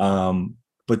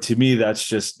 But to me,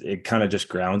 it kind of just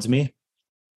grounds me,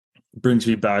 brings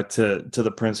me back to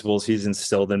the principles he's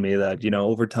instilled in me that,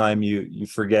 over time you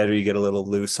forget, or you get a little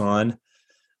loose on,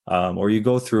 or you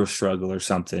go through a struggle or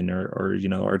something, or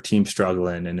our team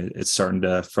struggling, and it's starting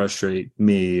to frustrate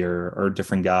me or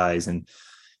different guys. And,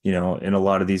 in a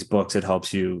lot of these books, it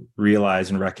helps you realize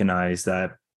and recognize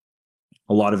that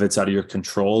a lot of it's out of your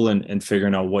control, and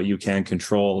figuring out what you can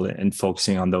control and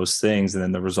focusing on those things. And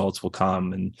then the results will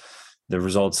come, and the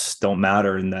results don't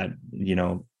matter in that,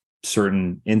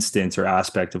 certain instance or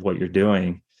aspect of what you're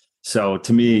doing. So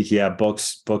to me, yeah,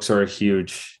 books are a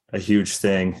huge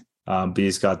thing.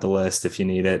 B's got the list if you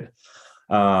need it.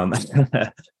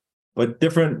 But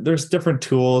there's different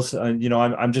tools.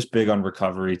 I'm just big on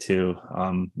recovery too.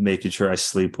 Making sure I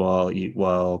sleep well, eat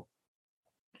well.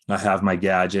 I have my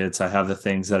gadgets. I have the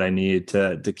things that I need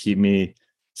to keep me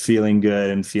feeling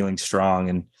good and feeling strong.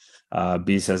 And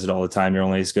B says it all the time: you're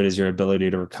only as good as your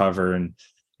ability to recover. And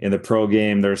in the pro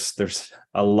game, there's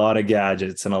a lot of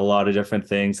gadgets and a lot of different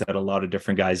things that a lot of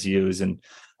different guys use. And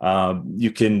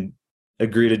you can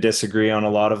agree to disagree on a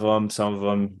lot of them. Some of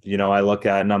them, I look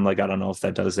at and I'm like, I don't know if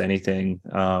that does anything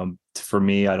for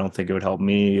me. I don't think it would help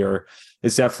me, or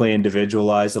it's definitely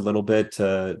individualized a little bit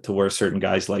to where certain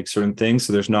guys like certain things.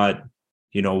 So there's not,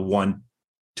 one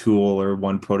tool or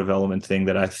one pro development thing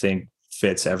that I think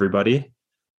fits everybody.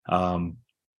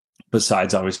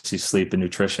 Besides obviously sleep and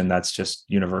nutrition, that's just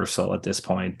universal at this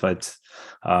point. But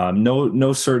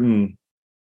no certain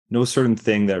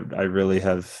thing that I really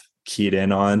have keyed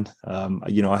in on.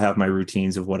 I have my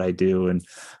routines of what I do and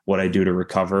what I do to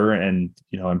recover. And,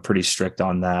 I'm pretty strict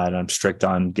on that. I'm strict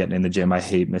on getting in the gym. I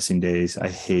hate missing days. I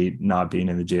hate not being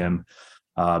in the gym.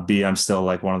 I'm still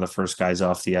like one of the first guys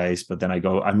off the ice, but then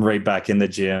I'm right back in the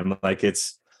gym. Like,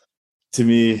 it's, to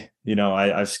me,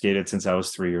 I've skated since I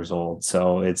was 3 years old.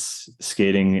 So it's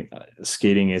skating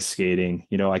is skating.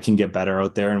 I can get better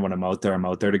out there. And when I'm out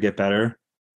there to get better.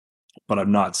 But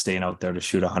I'm not staying out there to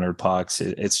shoot 100 pucks.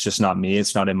 It's just not me.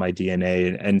 It's not in my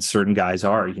DNA. And certain guys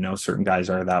are, certain guys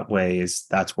are that way.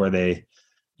 That's where they,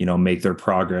 make their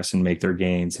progress and make their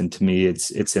gains. And to me,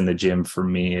 it's in the gym for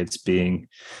me. It's being,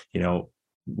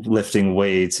 lifting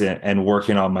weights and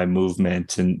working on my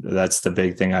movement. And that's the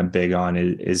big thing I'm big on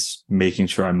is making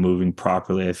sure I'm moving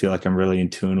properly. I feel like I'm really in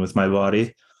tune with my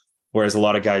body. Whereas a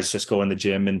lot of guys just go in the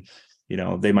gym and,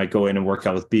 they might go in and work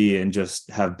out with B and just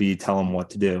have B tell them what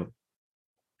to do.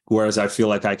 Whereas I feel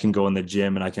like I can go in the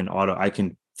gym and I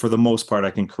can, for the most part,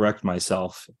 I can correct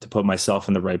myself to put myself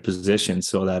in the right position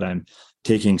so that I'm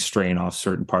taking strain off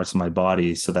certain parts of my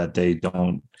body so that they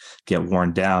don't get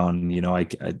worn down. I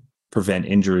prevent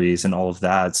injuries and all of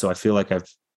that. So I feel like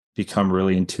I've become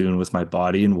really in tune with my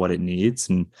body and what it needs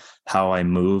and how I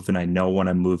move. And I know when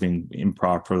I'm moving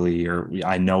improperly, or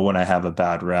I know when I have a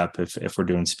bad rep, if we're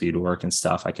doing speed work and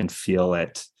stuff, I can feel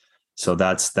it. So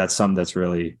that's something that's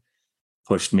really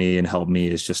pushed me and helped me,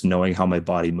 is just knowing how my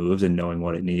body moves and knowing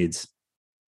what it needs.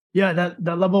 Yeah,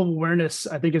 that level of awareness,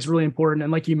 I think, is really important.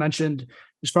 And like you mentioned,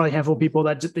 there's probably a handful of people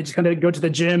that they just kind of go to the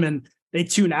gym and they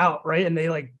tune out, right? And they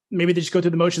maybe they just go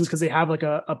through the motions because they have like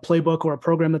a playbook or a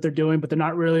program that they're doing, but they're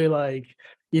not really like,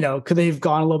 could they have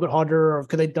gone a little bit harder, or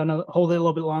could they hold it a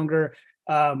little bit longer?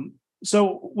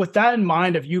 So with that in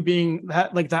mind, of you being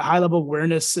that high level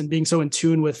awareness and being so in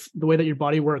tune with the way that your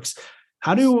body works,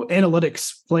 how do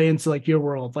analytics play into your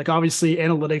world? Obviously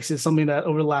analytics is something that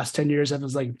over the last 10 years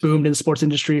has boomed in the sports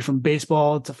industry, from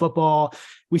baseball to football.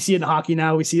 We see it in hockey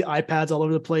now. We see iPads all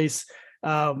over the place.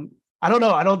 I don't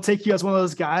know. I don't take you as one of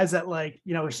those guys that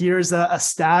here's a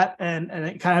stat and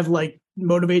it kind of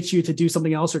motivates you to do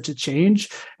something else or to change.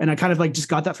 And I kind of just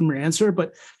got that from your answer.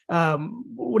 But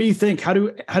what do you think? How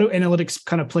do analytics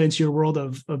kind of play into your world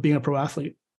of being a pro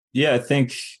athlete? Yeah, I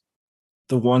think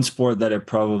the one sport that it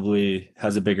probably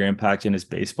has a bigger impact in is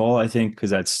baseball, I think,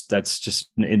 because that's just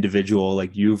an individual,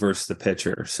 you versus the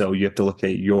pitcher. So you have to look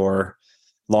at your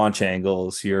launch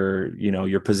angles, your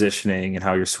positioning and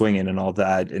how you're swinging and all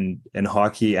that. And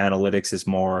hockey analytics is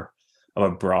more of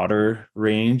a broader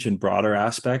range and broader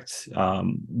aspect,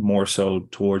 more so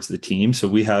towards the team. So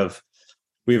we have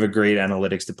a great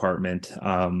analytics department.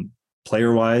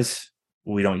 Player wise,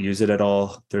 we don't use it at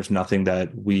all. There's nothing that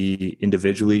we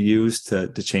individually use to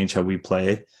change how we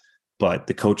play, but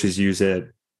the coaches use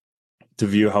it to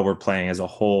view how we're playing as a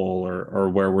whole, or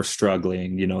where we're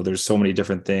struggling. There's so many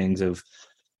different things of,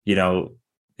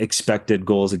 expected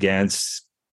goals against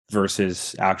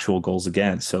versus actual goals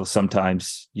against. So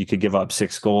sometimes you could give up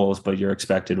 6 goals, but your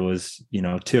expected was,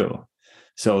 2.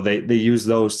 So they use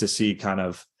those to see kind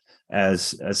of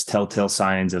as telltale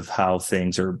signs of how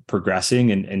things are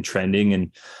progressing and trending.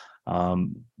 And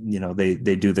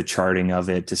they do the charting of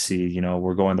it to see,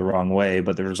 we're going the wrong way,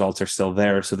 but the results are still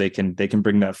there. So they can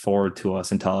bring that forward to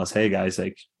us and tell us, hey guys,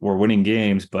 like, we're winning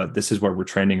games, but this is where we're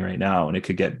trending right now. And it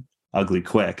could get ugly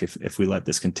quick if we let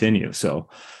this continue. So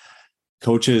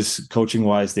coaching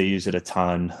wise, they use it a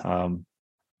ton.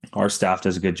 Our staff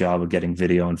does a good job of getting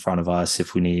video in front of us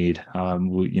if we need.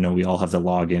 We all have the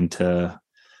login to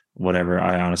whatever.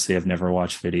 I honestly have never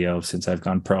watched video since I've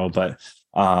gone pro, but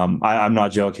I'm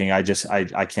not joking. I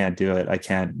can't do it. I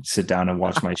can't sit down and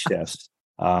watch my shifts.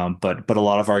 But a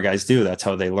lot of our guys do. That's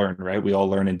how they learn, right? We all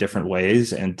learn in different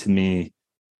ways. And to me,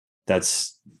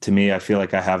 I feel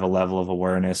like I have a level of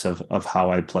awareness of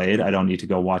how I played. I don't need to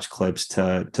go watch clips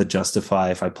to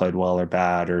justify if I played well or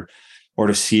bad, or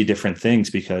to see different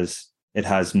things, because it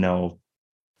has no,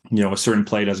 a certain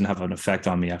play doesn't have an effect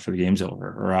on me after the game's over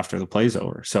or after the play's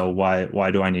over. So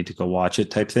why do I need to go watch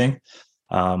it type thing?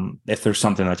 If there's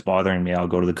something that's bothering me, I'll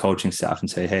go to the coaching staff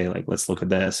and say, hey, like, let's look at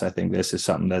this. I think this is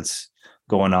something that's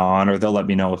going on, or they'll let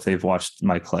me know if they've watched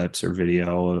my clips or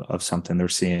video of something they're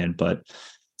seeing. But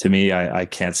to me, I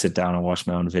can't sit down and watch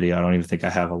my own video. I don't even think I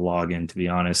have a login, to be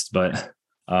honest. But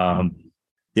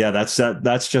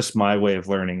that's just my way of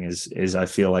learning is I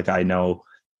feel like I know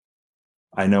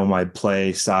my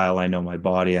play style, I know my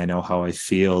body, I know how I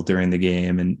feel during the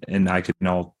game, and I can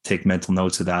all take mental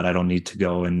notes of that. I don't need to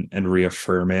go and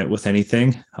reaffirm it with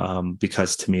anything,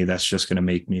 because to me, that's just going to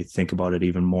make me think about it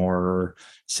even more, or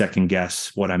second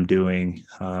guess what I'm doing,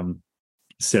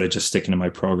 instead of just sticking to my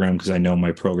program, because I know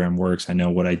my program works. I know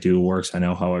what I do works. I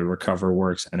know how I recover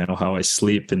works. I know how I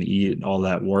sleep and eat, and all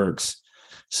that works.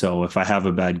 So if I have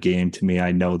a bad game, to me,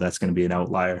 I know that's going to be an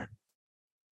outlier.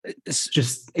 He's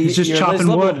just chopping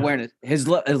wood. His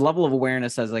level of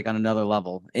awareness is like on another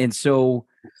level. And so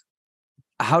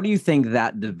how do you think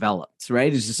that develops,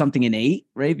 right? Is it something innate,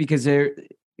 right? Because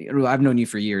I've known you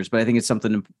for years, but I think it's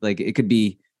something like it could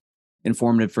be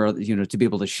informative for, to be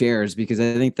able to share, is because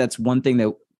I think that's one thing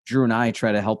that Drew and I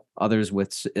try to help others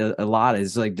with a lot,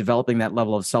 is like developing that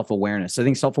level of self-awareness. I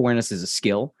think self-awareness is a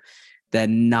skill that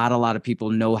not a lot of people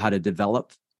know how to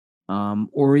develop,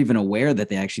 or even aware that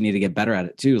they actually need to get better at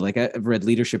it too. Like I've read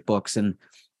leadership books, and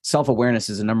self-awareness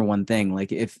is the number one thing.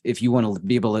 Like if you want to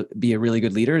be able to be a really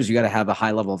good leader, you got to have a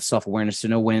high level of self-awareness to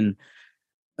know when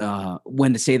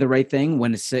to say the right thing,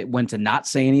 when to not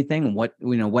say anything,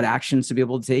 what actions to be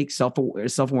able to take.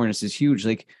 Self-awareness is huge.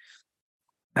 Like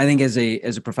I think as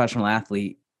a professional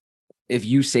athlete, if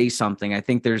you say something, I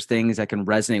think there's things that can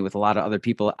resonate with a lot of other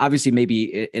people, obviously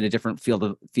maybe in a different field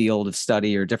of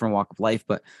study or different walk of life.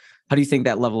 But how do you think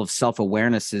that level of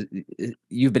self-awareness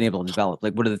you've been able to develop?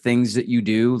 Like, what are the things that you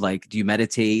do? Like, do you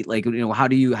meditate? Like, how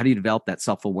do you develop that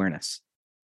self-awareness?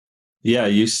 Yeah, I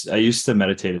used to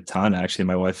meditate a ton. Actually,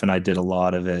 my wife and I did a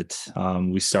lot of it.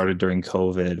 We started during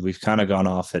COVID. We've kind of gone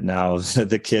off it now.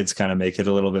 The kids kind of make it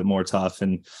a little bit more tough.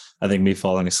 And I think me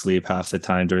falling asleep half the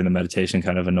time during the meditation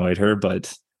kind of annoyed her.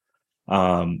 But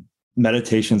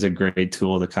meditation's a great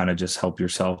tool to kind of just help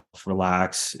yourself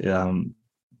relax,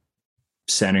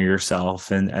 center yourself.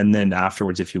 And then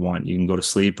afterwards, if you want, you can go to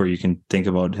sleep, or you can think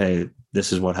about, hey,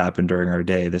 this is what happened during our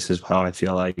day. This is how I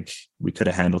feel like we could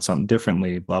have handled something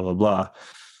differently, blah, blah, blah.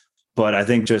 But I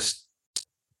think just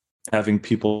having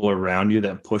people around you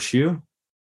that push you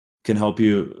can help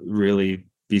you really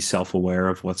be self-aware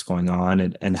of what's going on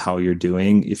and how you're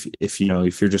doing. If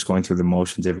you're just going through the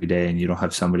motions every day and you don't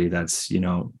have somebody that's,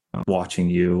 watching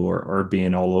you or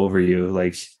being all over you,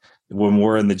 like when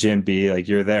we're in the gym, be like,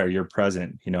 you're there, you're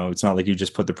present. It's not like you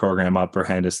just put the program up or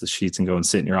hand us the sheets and go and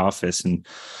sit in your office and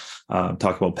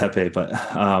talk about Pepe, but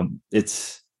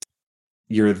it's,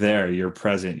 you're there, you're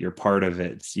present, you're part of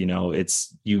it.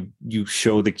 It's you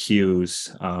show the cues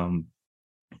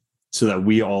so that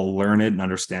we all learn it and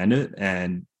understand it.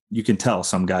 And you can tell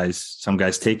some guys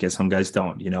take it, some guys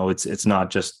don't. It's not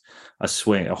just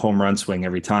a home run swing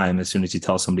every time. As soon as you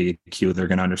tell somebody a cue, they're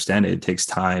going to understand it. It takes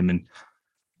time and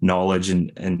knowledge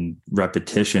and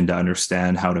repetition to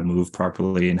understand how to move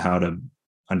properly and how to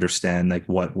understand like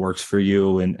what works for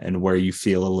you and where you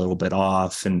feel a little bit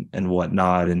off and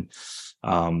whatnot. And,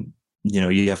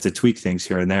 you have to tweak things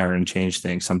here and there and change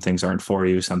things. Some things aren't for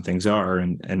you, some things are,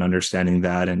 and understanding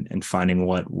that and finding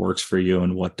what works for you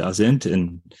and what doesn't.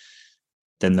 And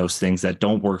then those things that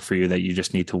don't work for you that you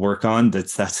just need to work on,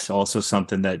 that's also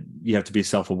something that you have to be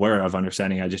self-aware of,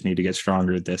 understanding I just need to get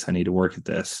stronger at this. I need to work at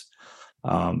this.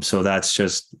 So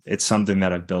it's something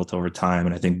that I've built over time.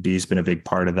 And I think B's been a big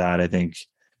part of that. I think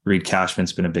Reed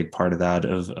Cashman's been a big part of that,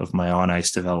 of my on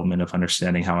ice development, of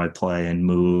understanding how I play and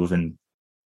move and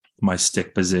my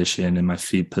stick position and my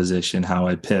feet position, how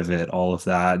I pivot, all of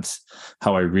that,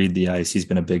 how I read the ice. He's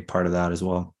been a big part of that as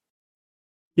well.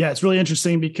 Yeah, it's really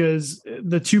interesting because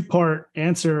the 2-part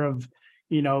answer of,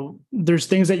 there's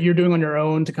things that you're doing on your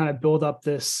own to kind of build up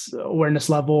this awareness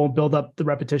level, build up the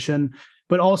repetition.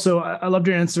 But also, I loved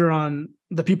your answer on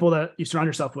the people that you surround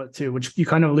yourself with too, which you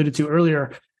kind of alluded to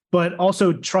earlier, but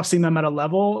also trusting them at a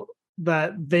level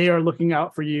that they are looking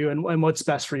out for you and what's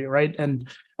best for you, right? And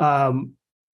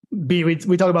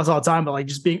we talk about this all the time, but like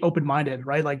just being open-minded,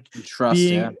 right? Like trust,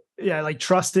 like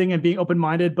trusting and being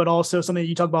open-minded, but also something that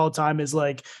you talk about all the time is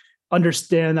like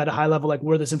understand at a high level, like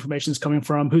where this information is coming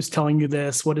from, who's telling you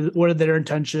this, what are their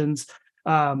intentions.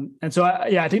 And so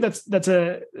I think it's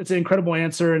an incredible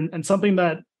answer and something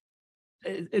that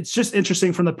it's just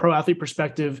interesting from the pro athlete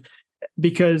perspective,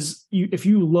 because if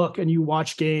you look and you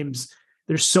watch games,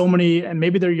 there's so many, and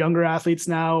maybe they're younger athletes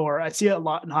now, or I see it a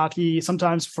lot in hockey,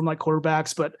 sometimes from like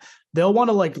quarterbacks, but they'll want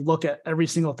to like look at every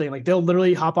single thing. Like they'll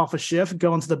literally hop off a shift,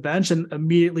 go onto the bench and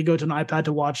immediately go to an iPad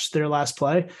to watch their last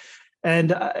play.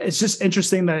 And it's just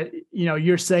interesting that,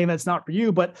 you're saying that's not for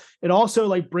you, but it also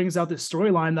like brings out this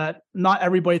storyline that not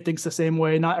everybody thinks the same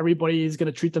way. Not everybody is going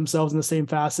to treat themselves in the same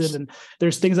facet. And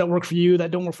there's things that work for you that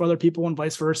don't work for other people and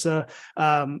vice versa.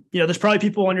 There's probably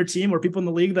people on your team or people in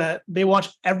the league that they watch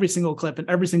every single clip and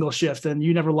every single shift and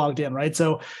you never logged in. Right.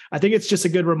 So I think it's just a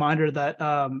good reminder that,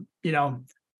 you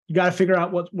got to figure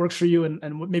out what works for you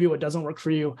and maybe what doesn't work for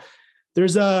you.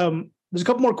 There's a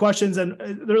couple more questions and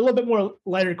they're a little bit more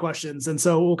lighter questions. And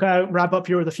so we'll kind of wrap up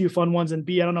here with a few fun ones. And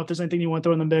B, I don't know if there's anything you want to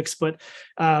throw in the mix, but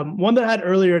one that I had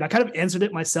earlier, and I kind of answered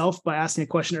it myself by asking a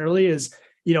question early is,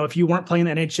 if you weren't playing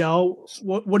the NHL,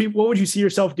 what would you see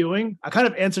yourself doing? I kind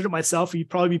of answered it myself. You'd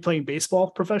probably be playing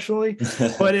baseball professionally,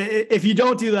 but if you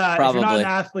don't do that, if you're not an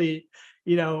athlete,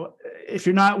 if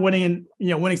you're not winning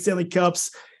Stanley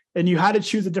Cups and you had to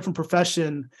choose a different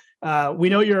profession, we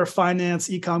know you're a finance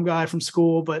e-com guy from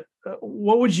school, but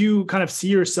what would you kind of see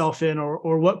yourself in,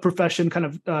 or what profession kind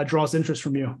of draws interest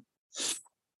from you?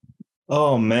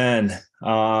 Oh man.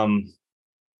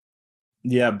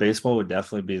 Yeah, baseball would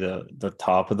definitely be the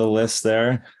top of the list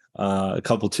there. A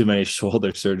couple too many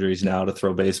shoulder surgeries now to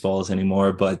throw baseballs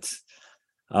anymore. But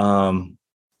now,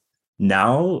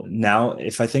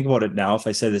 if I think about it now, if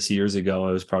I said this years ago,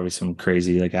 it was probably some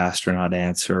crazy like astronaut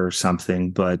answer or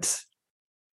something. But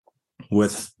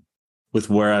with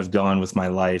where I've gone with my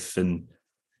life and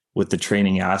with the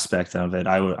training aspect of it,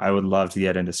 I would love to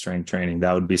get into strength training.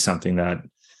 That would be something that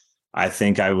I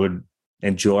think I would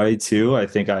enjoy too. I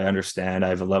think I understand. I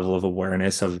have a level of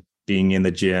awareness of being in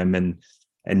the gym and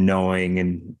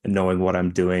knowing what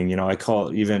I'm doing. I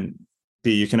call even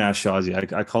you can ask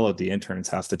Shazi. I call out the interns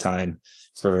half the time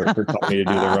for telling me to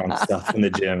do the wrong stuff in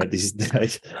the gym at these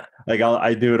days.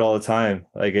 I do it all the time.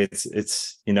 Like it's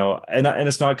and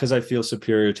it's not because I feel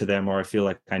superior to them or I feel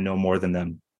like I know more than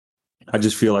them. I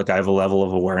just feel like I have a level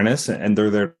of awareness and they're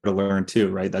there to learn too,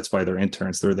 right? That's why they're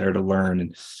interns. They're there to learn.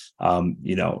 And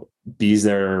B's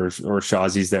there or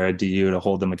Shazi's there at DU to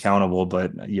hold them accountable.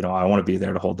 But I want to be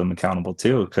there to hold them accountable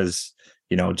too, because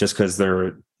just because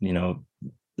they're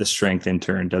the strength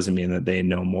intern doesn't mean that they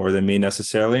know more than me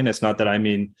necessarily. And it's not that I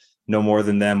mean no more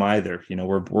than them either.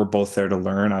 We're both there to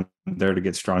learn. I'm there to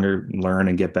get stronger, learn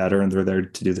and get better. And they're there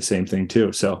to do the same thing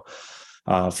too. So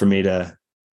for me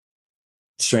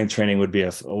strength training would be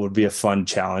a fun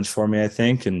challenge for me, I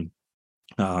think. And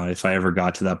if I ever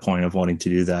got to that point of wanting to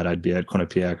do that, I'd be at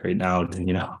Quinnipiac right now. And,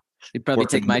 you'd probably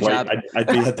take my job. I'd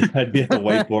be at the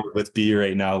whiteboard with B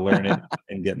right now, learning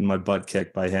and getting my butt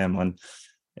kicked by him on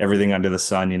everything under the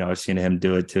sun. I've seen him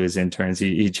do it to his interns.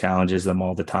 He challenges them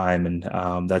all the time.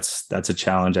 And that's a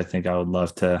challenge I think I would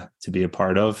love to be a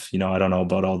part of. I don't know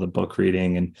about all the book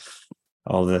reading and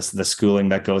all the schooling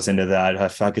that goes into that.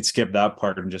 If I could skip that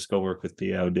part and just go work with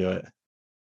B, I would do it.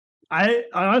 I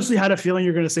honestly had a feeling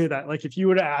you're going to say that. Like if you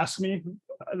were to ask me,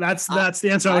 that's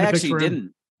the answer I would have picked for him.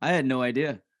 Didn't. I had no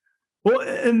idea. Well,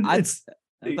 and I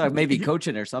thought maybe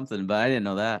coaching or something, but I didn't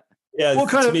know that. Yeah, well,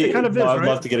 kind of is, I'd right?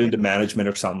 love to get into management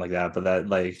or something like that, but that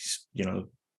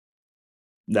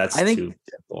that's too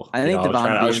simple. I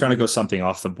was trying to go something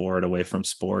off the board away from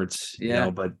sports,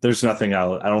 but there's nothing I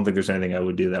don't think there's anything I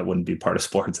would do that wouldn't be part of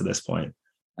sports at this point.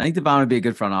 I think Devon would be a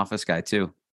good front office guy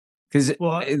too. Because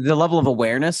the level of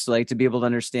awareness, like to be able to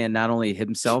understand not only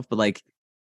himself, but like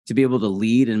to be able to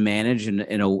lead and manage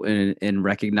and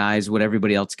recognize what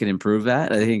everybody else can improve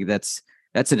at. I think that's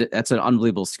an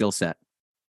unbelievable skill set.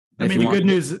 I mean, the good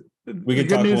news. We could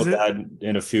talk about that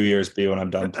in a few years, B, when I'm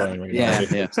done playing.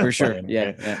 Yeah, for sure.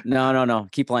 Yeah. No.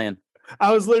 Keep playing.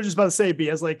 I was literally just about to say, B,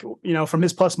 as like, from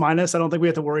his plus minus, I don't think we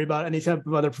have to worry about any type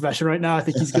of other profession right now. I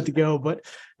think he's good to go. But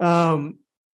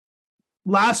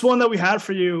last one that we had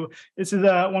for you, this is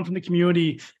one from the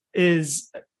community,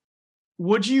 is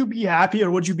would you be happy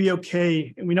or would you be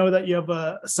okay? And we know that you have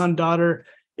a son, daughter.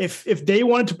 If they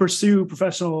wanted to pursue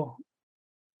professional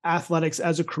athletics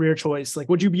as a career choice, like,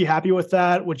 would you be happy with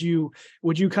that? Would you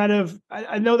kind of,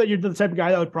 I know that you're the type of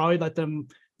guy that would probably let them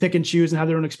pick and choose and have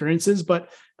their own experiences, but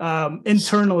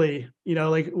internally,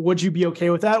 like, would you be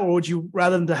okay with that? Or would you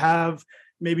rather than to have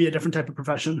maybe a different type of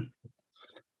profession?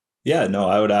 Yeah, no,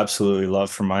 I would absolutely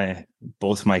love for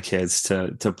both my kids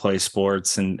to play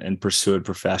sports and pursue it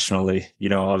professionally.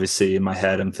 Obviously in my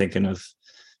head, I'm thinking of,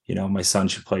 my son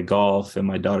should play golf and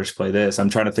my daughter should play this. I'm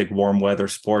trying to think warm weather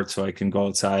sports so I can go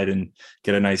outside and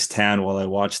get a nice tan while I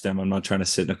watch them. I'm not trying to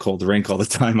sit in a cold rink all the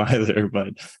time either, but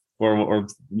or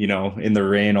in the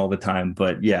rain all the time.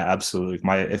 But yeah, absolutely.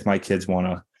 If my kids want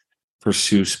to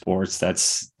pursue sports,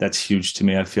 that's huge to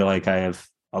me. I feel like I have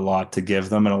a lot to give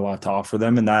them and a lot to offer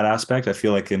them in that aspect. I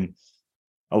feel like in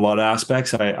a lot of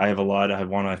aspects, I have a lot I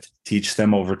want to teach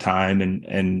them over time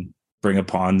and bring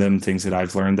upon them things that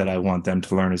I've learned that I want them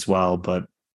to learn as well. But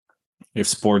if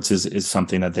sports is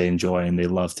something that they enjoy and they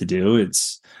love to do,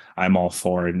 I'm all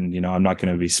for it. And, I'm not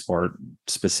going to be sport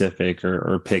specific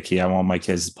or picky. I want my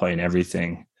kids to play in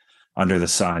everything under the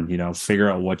sun, figure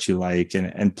out what you like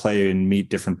and play and meet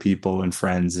different people and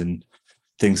friends and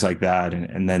things like that.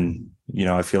 And then,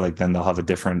 I feel like then they'll have a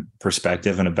different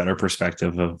perspective and a better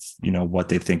perspective of, what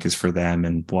they think is for them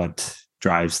and what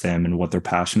drives them and what they're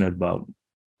passionate about.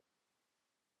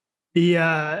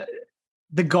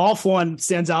 The golf one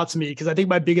stands out to me because I think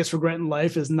my biggest regret in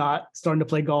life is not starting to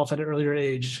play golf at an earlier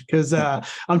age, because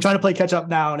I'm trying to play catch up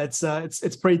now and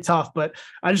it's pretty tough. But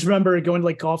I just remember going to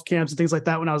like golf camps and things like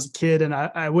that when I was a kid, and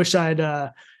I wish I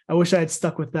had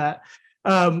stuck with that.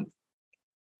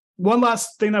 One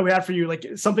last thing that we had for you, like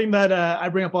something that I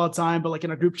bring up all the time, but like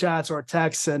in our group chats or our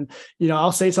texts, and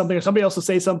I'll say something or somebody else will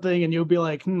say something and you'll be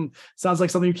like, sounds like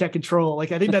something you can't control.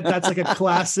 Like I think that's like a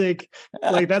classic,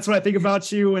 like that's what I think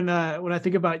about you. And when I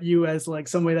think about you as like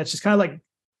somebody that's just kind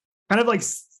of like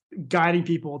guiding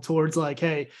people towards like,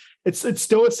 hey, it's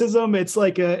stoicism. It's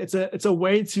like it's a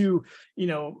way to,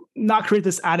 not create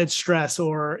this added stress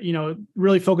or,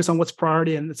 really focus on what's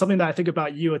priority. And it's something that I think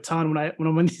about you a ton when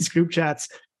I'm in these group chats.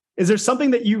 Is there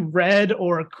something that you read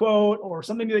or a quote or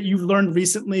something that you've learned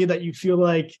recently that you feel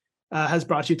like has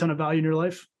brought you a ton of value in your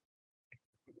life?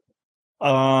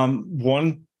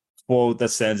 One quote that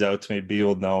stands out to me, B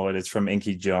will know it. It's from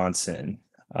Inky Johnson.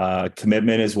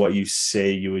 Commitment is what you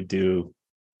say you would do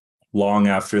long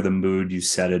after the mood you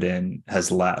set it in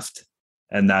has left.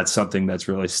 And that's something that's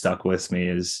really stuck with me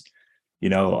is, a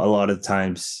lot of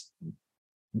times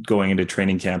going into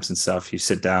training camps and stuff, you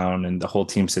sit down and the whole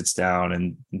team sits down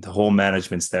and the whole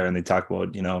management's there and they talk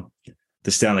about,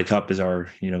 the Stanley Cup is our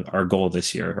goal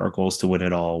this year. Our goal is to win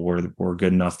it all. We're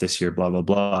good enough this year, blah, blah,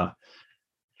 blah.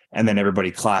 And then everybody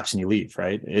claps and you leave,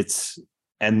 right?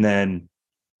 And then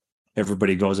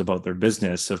everybody goes about their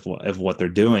business of what they're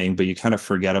doing, but you kind of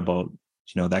forget about,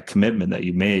 that commitment that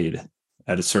you made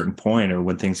at a certain point, or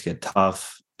when things get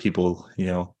tough, people,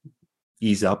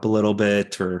 ease up a little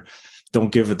bit or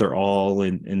don't give it their all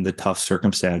in the tough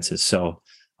circumstances. So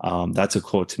that's a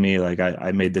quote to me. Like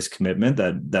I made this commitment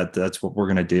that's what we're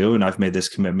going to do. And I've made this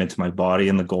commitment to my body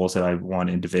and the goals that I want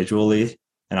individually,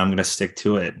 and I'm going to stick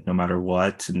to it no matter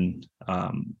what. And,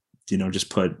 just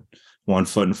put one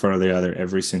foot in front of the other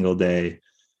every single day.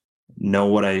 Know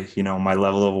what my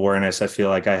level of awareness I feel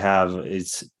like I have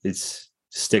it's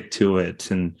stick to it.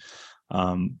 And,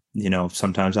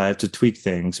 sometimes I have to tweak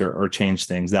things or change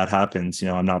things. That happens.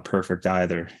 I'm not perfect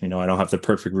either. I don't have the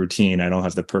perfect routine. I don't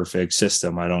have the perfect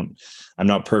system. I'm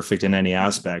not perfect in any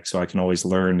aspect. So I can always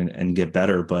learn and get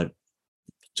better. But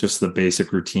just the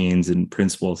basic routines and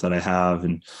principles that I have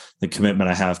and the commitment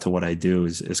I have to what I do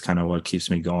is kind of what keeps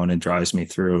me going and drives me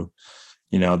through,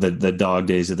 the dog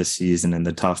days of the season and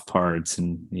the tough parts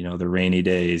and, the rainy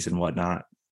days and whatnot.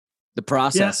 The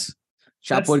process.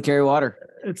 Chop wood, carry water.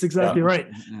 It's exactly right.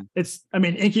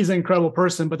 Inky's an incredible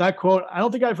person, but that quote, I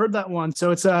don't think I've heard that one. So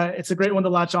it's a great one to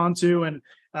latch onto. And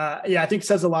I think it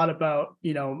says a lot about,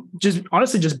 just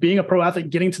honestly, just being a pro athlete,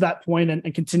 getting to that point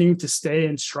and continuing to stay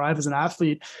and strive as an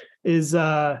athlete is,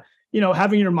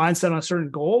 having your mindset on a certain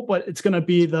goal, but it's going to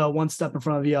be the one step in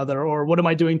front of the other, or what am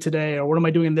I doing today? Or what am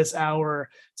I doing in this hour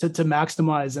to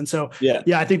maximize? And so,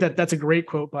 I think that's a great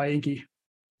quote by Inky.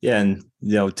 Yeah. And,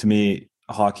 to me,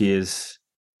 hockey is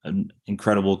an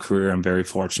incredible career. I'm very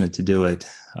fortunate to do it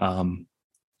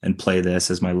and play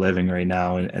this as my living right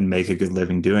now and make a good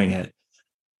living doing it.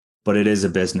 but it is a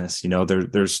business.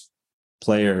 There's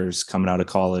players coming out of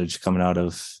college, coming out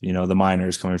of, the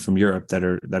minors, coming from Europe that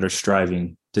are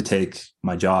striving to take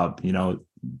my job.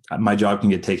 My job can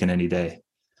get taken any day.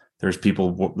 There's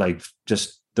people like,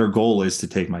 just their goal is to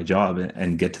take my job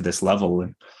and get to this level.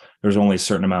 And there's only a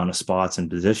certain amount of spots and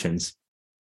positions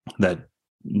that,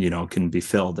 can be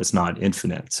filled. It's not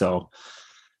infinite. So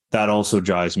that also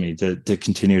drives me to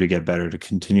continue to get better, to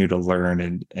continue to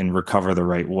learn and recover the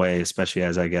right way, especially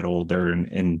as I get older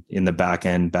and in the back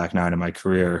nine of my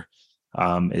career,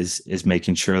 is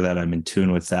making sure that I'm in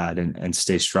tune with that and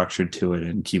stay structured to it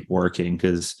and keep working,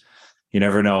 because you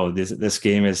never know. This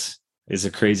game is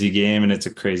a crazy game and it's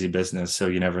a crazy business. So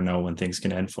you never know when things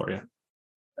can end for you.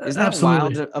 Isn't that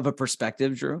wild of a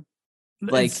perspective, Drew?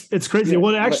 Like it's crazy.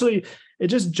 Well, actually, it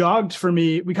just jogged for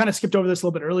me. We kind of skipped over this a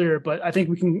little bit earlier, but I think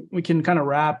we can kind of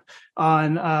wrap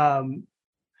on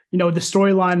the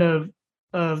storyline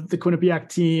of the Quinnipiac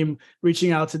team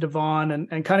reaching out to Devon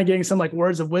and kind of getting some like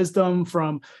words of wisdom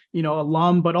from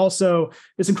alum, but also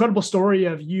this incredible story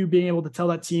of you being able to tell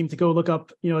that team to go look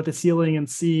up at the ceiling and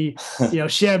see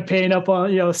champagne up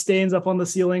on stains up on the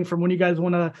ceiling from when you guys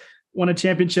won a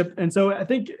championship. And so I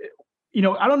think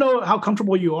I don't know how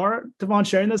comfortable you are, Devon,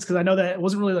 sharing this, because I know that it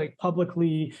wasn't really like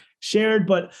publicly shared,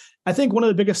 but I think one of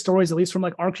the biggest stories, at least from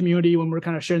like our community, when we're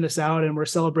kind of sharing this out and we're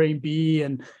celebrating B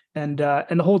and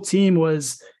the whole team,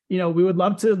 was, we would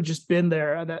love to have just been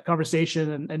there at that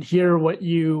conversation and hear what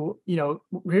you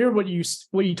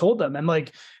told them. And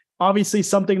like, obviously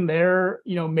something there,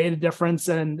 made a difference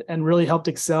and really helped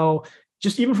excel,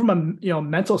 just even from a,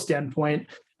 mental standpoint,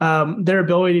 their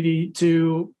ability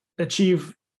to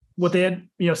achieve what they had,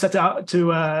 set out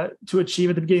to achieve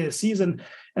at the beginning of the season.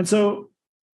 And so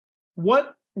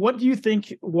what do you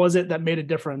think was it that made a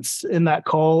difference in that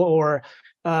call? Or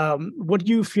what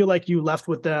do you feel like you left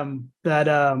with them that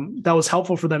was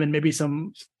helpful for them in maybe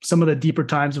some of the deeper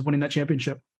times of winning that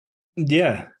championship?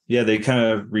 Yeah. They kind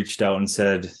of reached out and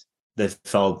said they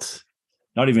felt,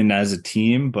 not even as a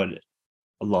team, but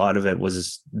a lot of it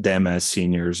was them as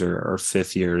seniors or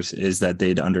fifth years, is that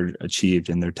they'd underachieved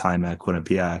in their time at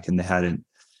Quinnipiac and they hadn't,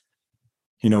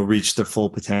 reached the full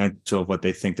potential of what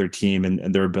they think their team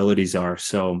and their abilities are.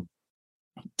 So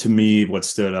to me, what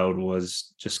stood out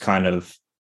was just kind of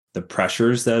the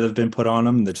pressures that have been put on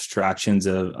them, the distractions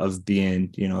of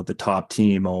being, the top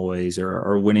team always,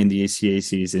 or winning the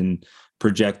ACACs and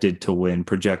projected to win,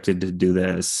 projected to do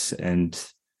this. And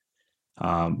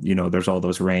there's all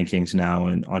those rankings now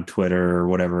and on Twitter or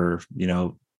whatever,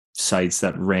 sites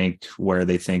that rank where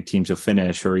they think teams will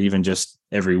finish, or even just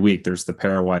every week there's the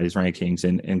pairwise rankings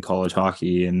in college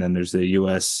hockey. And then there's the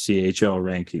USCHO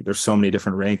ranking. There's so many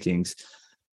different rankings,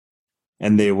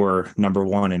 and they were number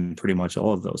one in pretty much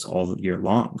all of those all year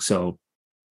long. So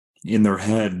in their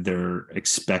head, they're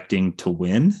expecting to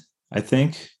win. I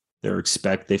think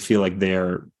they feel like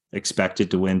they're expected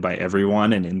to win by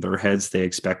everyone, and in their heads they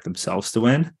expect themselves to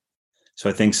win. So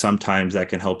I think sometimes that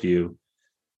can help you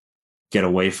get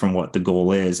away from what the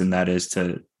goal is, and that is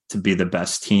to be the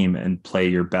best team and play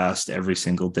your best every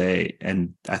single day.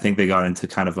 And I think they got into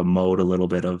kind of a mode a little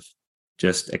bit of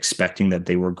just expecting that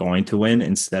they were going to win,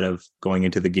 instead of going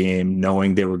into the game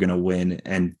knowing they were going to win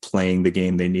and playing the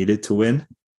game they needed to win.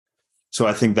 So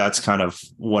I think that's kind of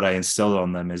what I instilled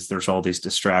on them, is there's all these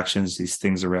distractions, these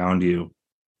things around you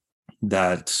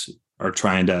that are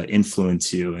trying to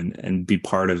influence you and be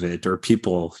part of it, or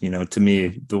people. To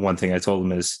me, the one thing I told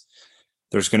them is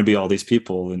there's going to be all these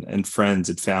people and friends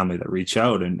and family that reach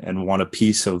out and want a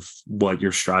piece of what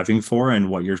you're striving for and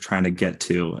what you're trying to get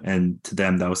to. And to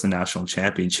them, that was the national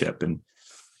championship. And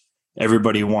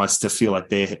everybody wants to feel like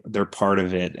they're part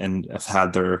of it and have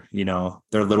had their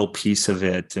little piece of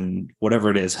it, and whatever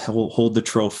it is, hold the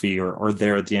trophy or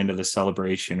there at the end of the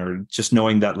celebration, or just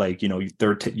knowing that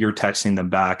you're texting them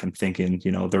back and thinking,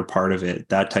 they're part of it,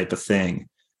 that type of thing.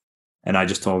 And I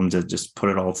just told them to just put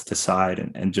it all to the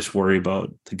side and just worry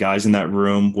about the guys in that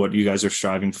room, what you guys are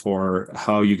striving for,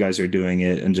 how you guys are doing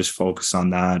it, and just focus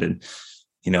on that. And,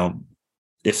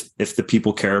 if the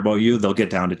people care about you, they'll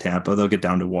get down to Tampa, they'll get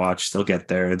down to watch, they'll get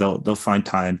there, they'll find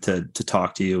time to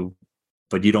talk to you,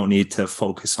 but you don't need to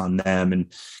focus on them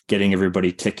and getting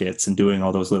everybody tickets and doing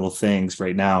all those little things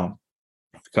right now,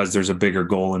 because there's a bigger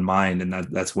goal in mind, and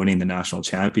that's winning the national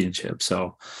championship.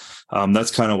 So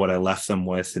that's kind of what I left them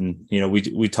with. And,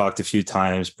 we talked a few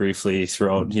times briefly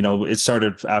throughout, it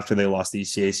started after they lost the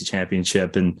ECAC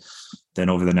championship. And then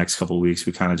over the next couple of weeks,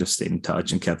 we kind of just stayed in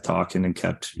touch and kept talking and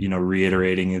kept,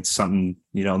 reiterating. It's something,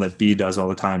 that B does all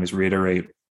the time, is reiterate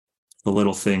the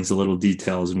little things, the little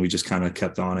details. And we just kind of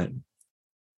kept on it.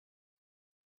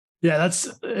 Yeah,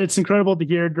 it's incredible to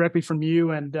hear directly from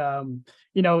you. And,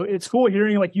 it's cool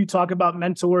hearing like you talk about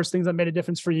mentors, things that made a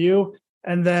difference for you.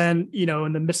 And then,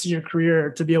 in the midst of your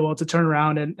career to be able to turn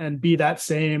around and be that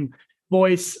same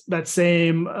voice, that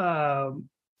same,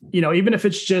 even if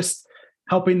it's just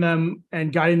helping them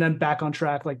and guiding them back on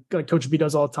track, like Coach B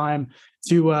does all the time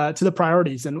to the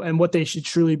priorities and what they should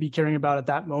truly be caring about at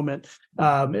that moment.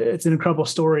 It's an incredible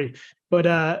story.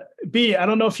 But B, I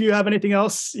don't know if you have anything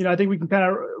else. I think we can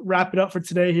kind of wrap it up for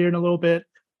today here in a little bit.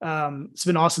 It's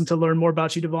been awesome to learn more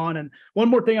about you, Devon. And one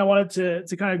more thing I wanted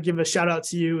to kind of give a shout out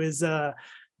to you is,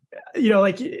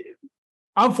 like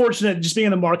I'm fortunate just being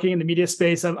in the marketing and the media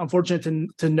space. I'm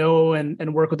fortunate to know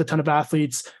and work with a ton of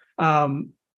athletes.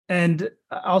 And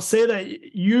I'll say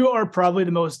that you are probably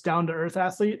the most down to earth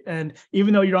athlete. And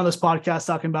even though you're on this podcast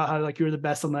talking about how like you were the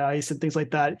best on the ice and things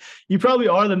like that, you probably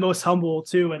are the most humble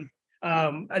too. And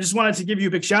I just wanted to give you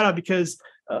a big shout out because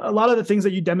a lot of the things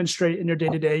that you demonstrate in your day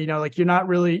to day, like you're not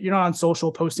on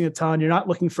social posting a ton. You're not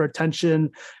looking for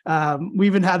attention. We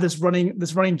even have this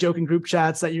running joke in group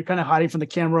chats that you're kind of hiding from the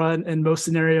camera in most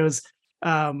scenarios.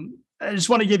 I just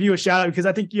want to give you a shout out because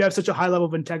I think you have such a high level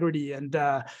of integrity. And,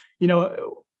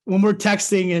 when we're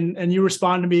texting and you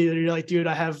respond to me, you're like, dude,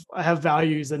 I have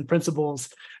values and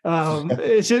principles.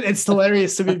 It's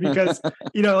hilarious to me because,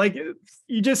 like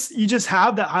you just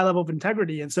have that high level of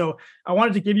integrity. And so I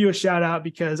wanted to give you a shout out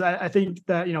because I think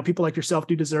that, people like yourself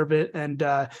do deserve it. And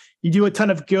you do a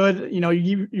ton of good.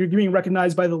 You're being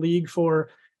recognized by the league for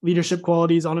leadership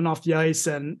qualities on and off the ice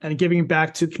and giving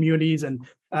back to communities. And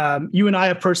you and I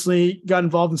have personally got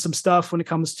involved in some stuff when it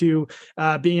comes to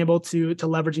being able to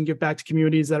leverage and give back to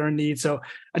communities that are in need. So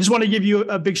I just want to give you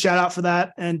a big shout out for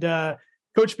that. And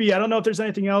Coach B, I don't know if there's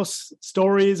anything else,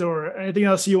 stories or anything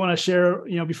else you want to share,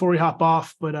 before we hop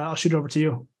off, but I'll shoot it over to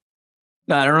you.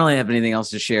 No, I don't really have anything else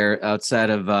to share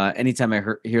outside of anytime I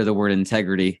hear the word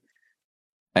integrity,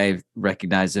 I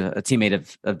recognize a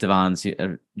teammate of Devon's,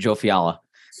 Joe Fiala,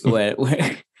 where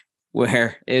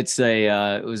it's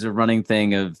it was a running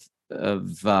thing of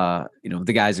the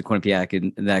guys at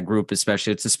Quinnipiac and that group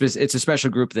especially. It's a special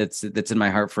group that's in my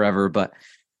heart forever. But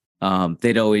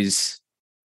they'd always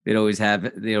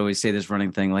say this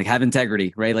running thing, like have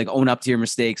integrity, right? Like own up to your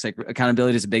mistakes. Like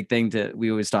accountability is a big thing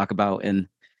we always talk about. And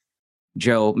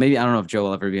Joe, maybe I don't know if Joe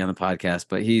will ever be on the podcast,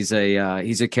 but he's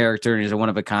a character and he's a one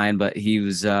of a kind. But he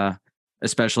was a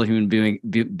special human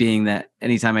being that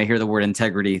anytime I hear the word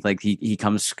integrity, like he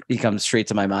comes straight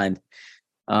to my mind.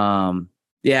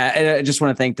 Yeah, I just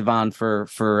want to thank Devon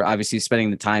for obviously taking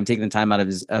the time out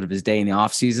of his day in the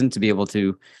off season to be able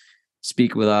to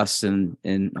speak with us and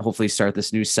hopefully start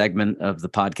this new segment of the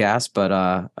podcast. But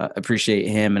I appreciate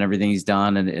him and everything he's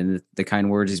done and the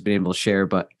kind words he's been able to share.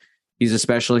 But he's a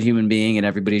special human being, and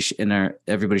everybody should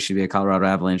be a Colorado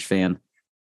Avalanche fan.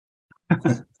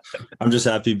 I'm just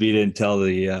happy B didn't tell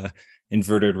the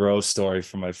inverted row story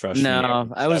from my freshman year. No,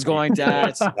 I was going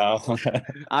to. No.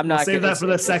 I'm not. Save that for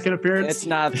the second appearance. It's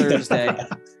not Thursday.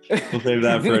 We'll save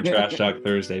that for a Trash Talk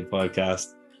Thursday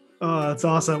podcast. Oh, that's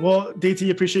awesome. Well, DT,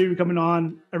 appreciate you coming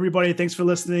on. Everybody, thanks for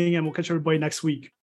listening, and we'll catch everybody next week.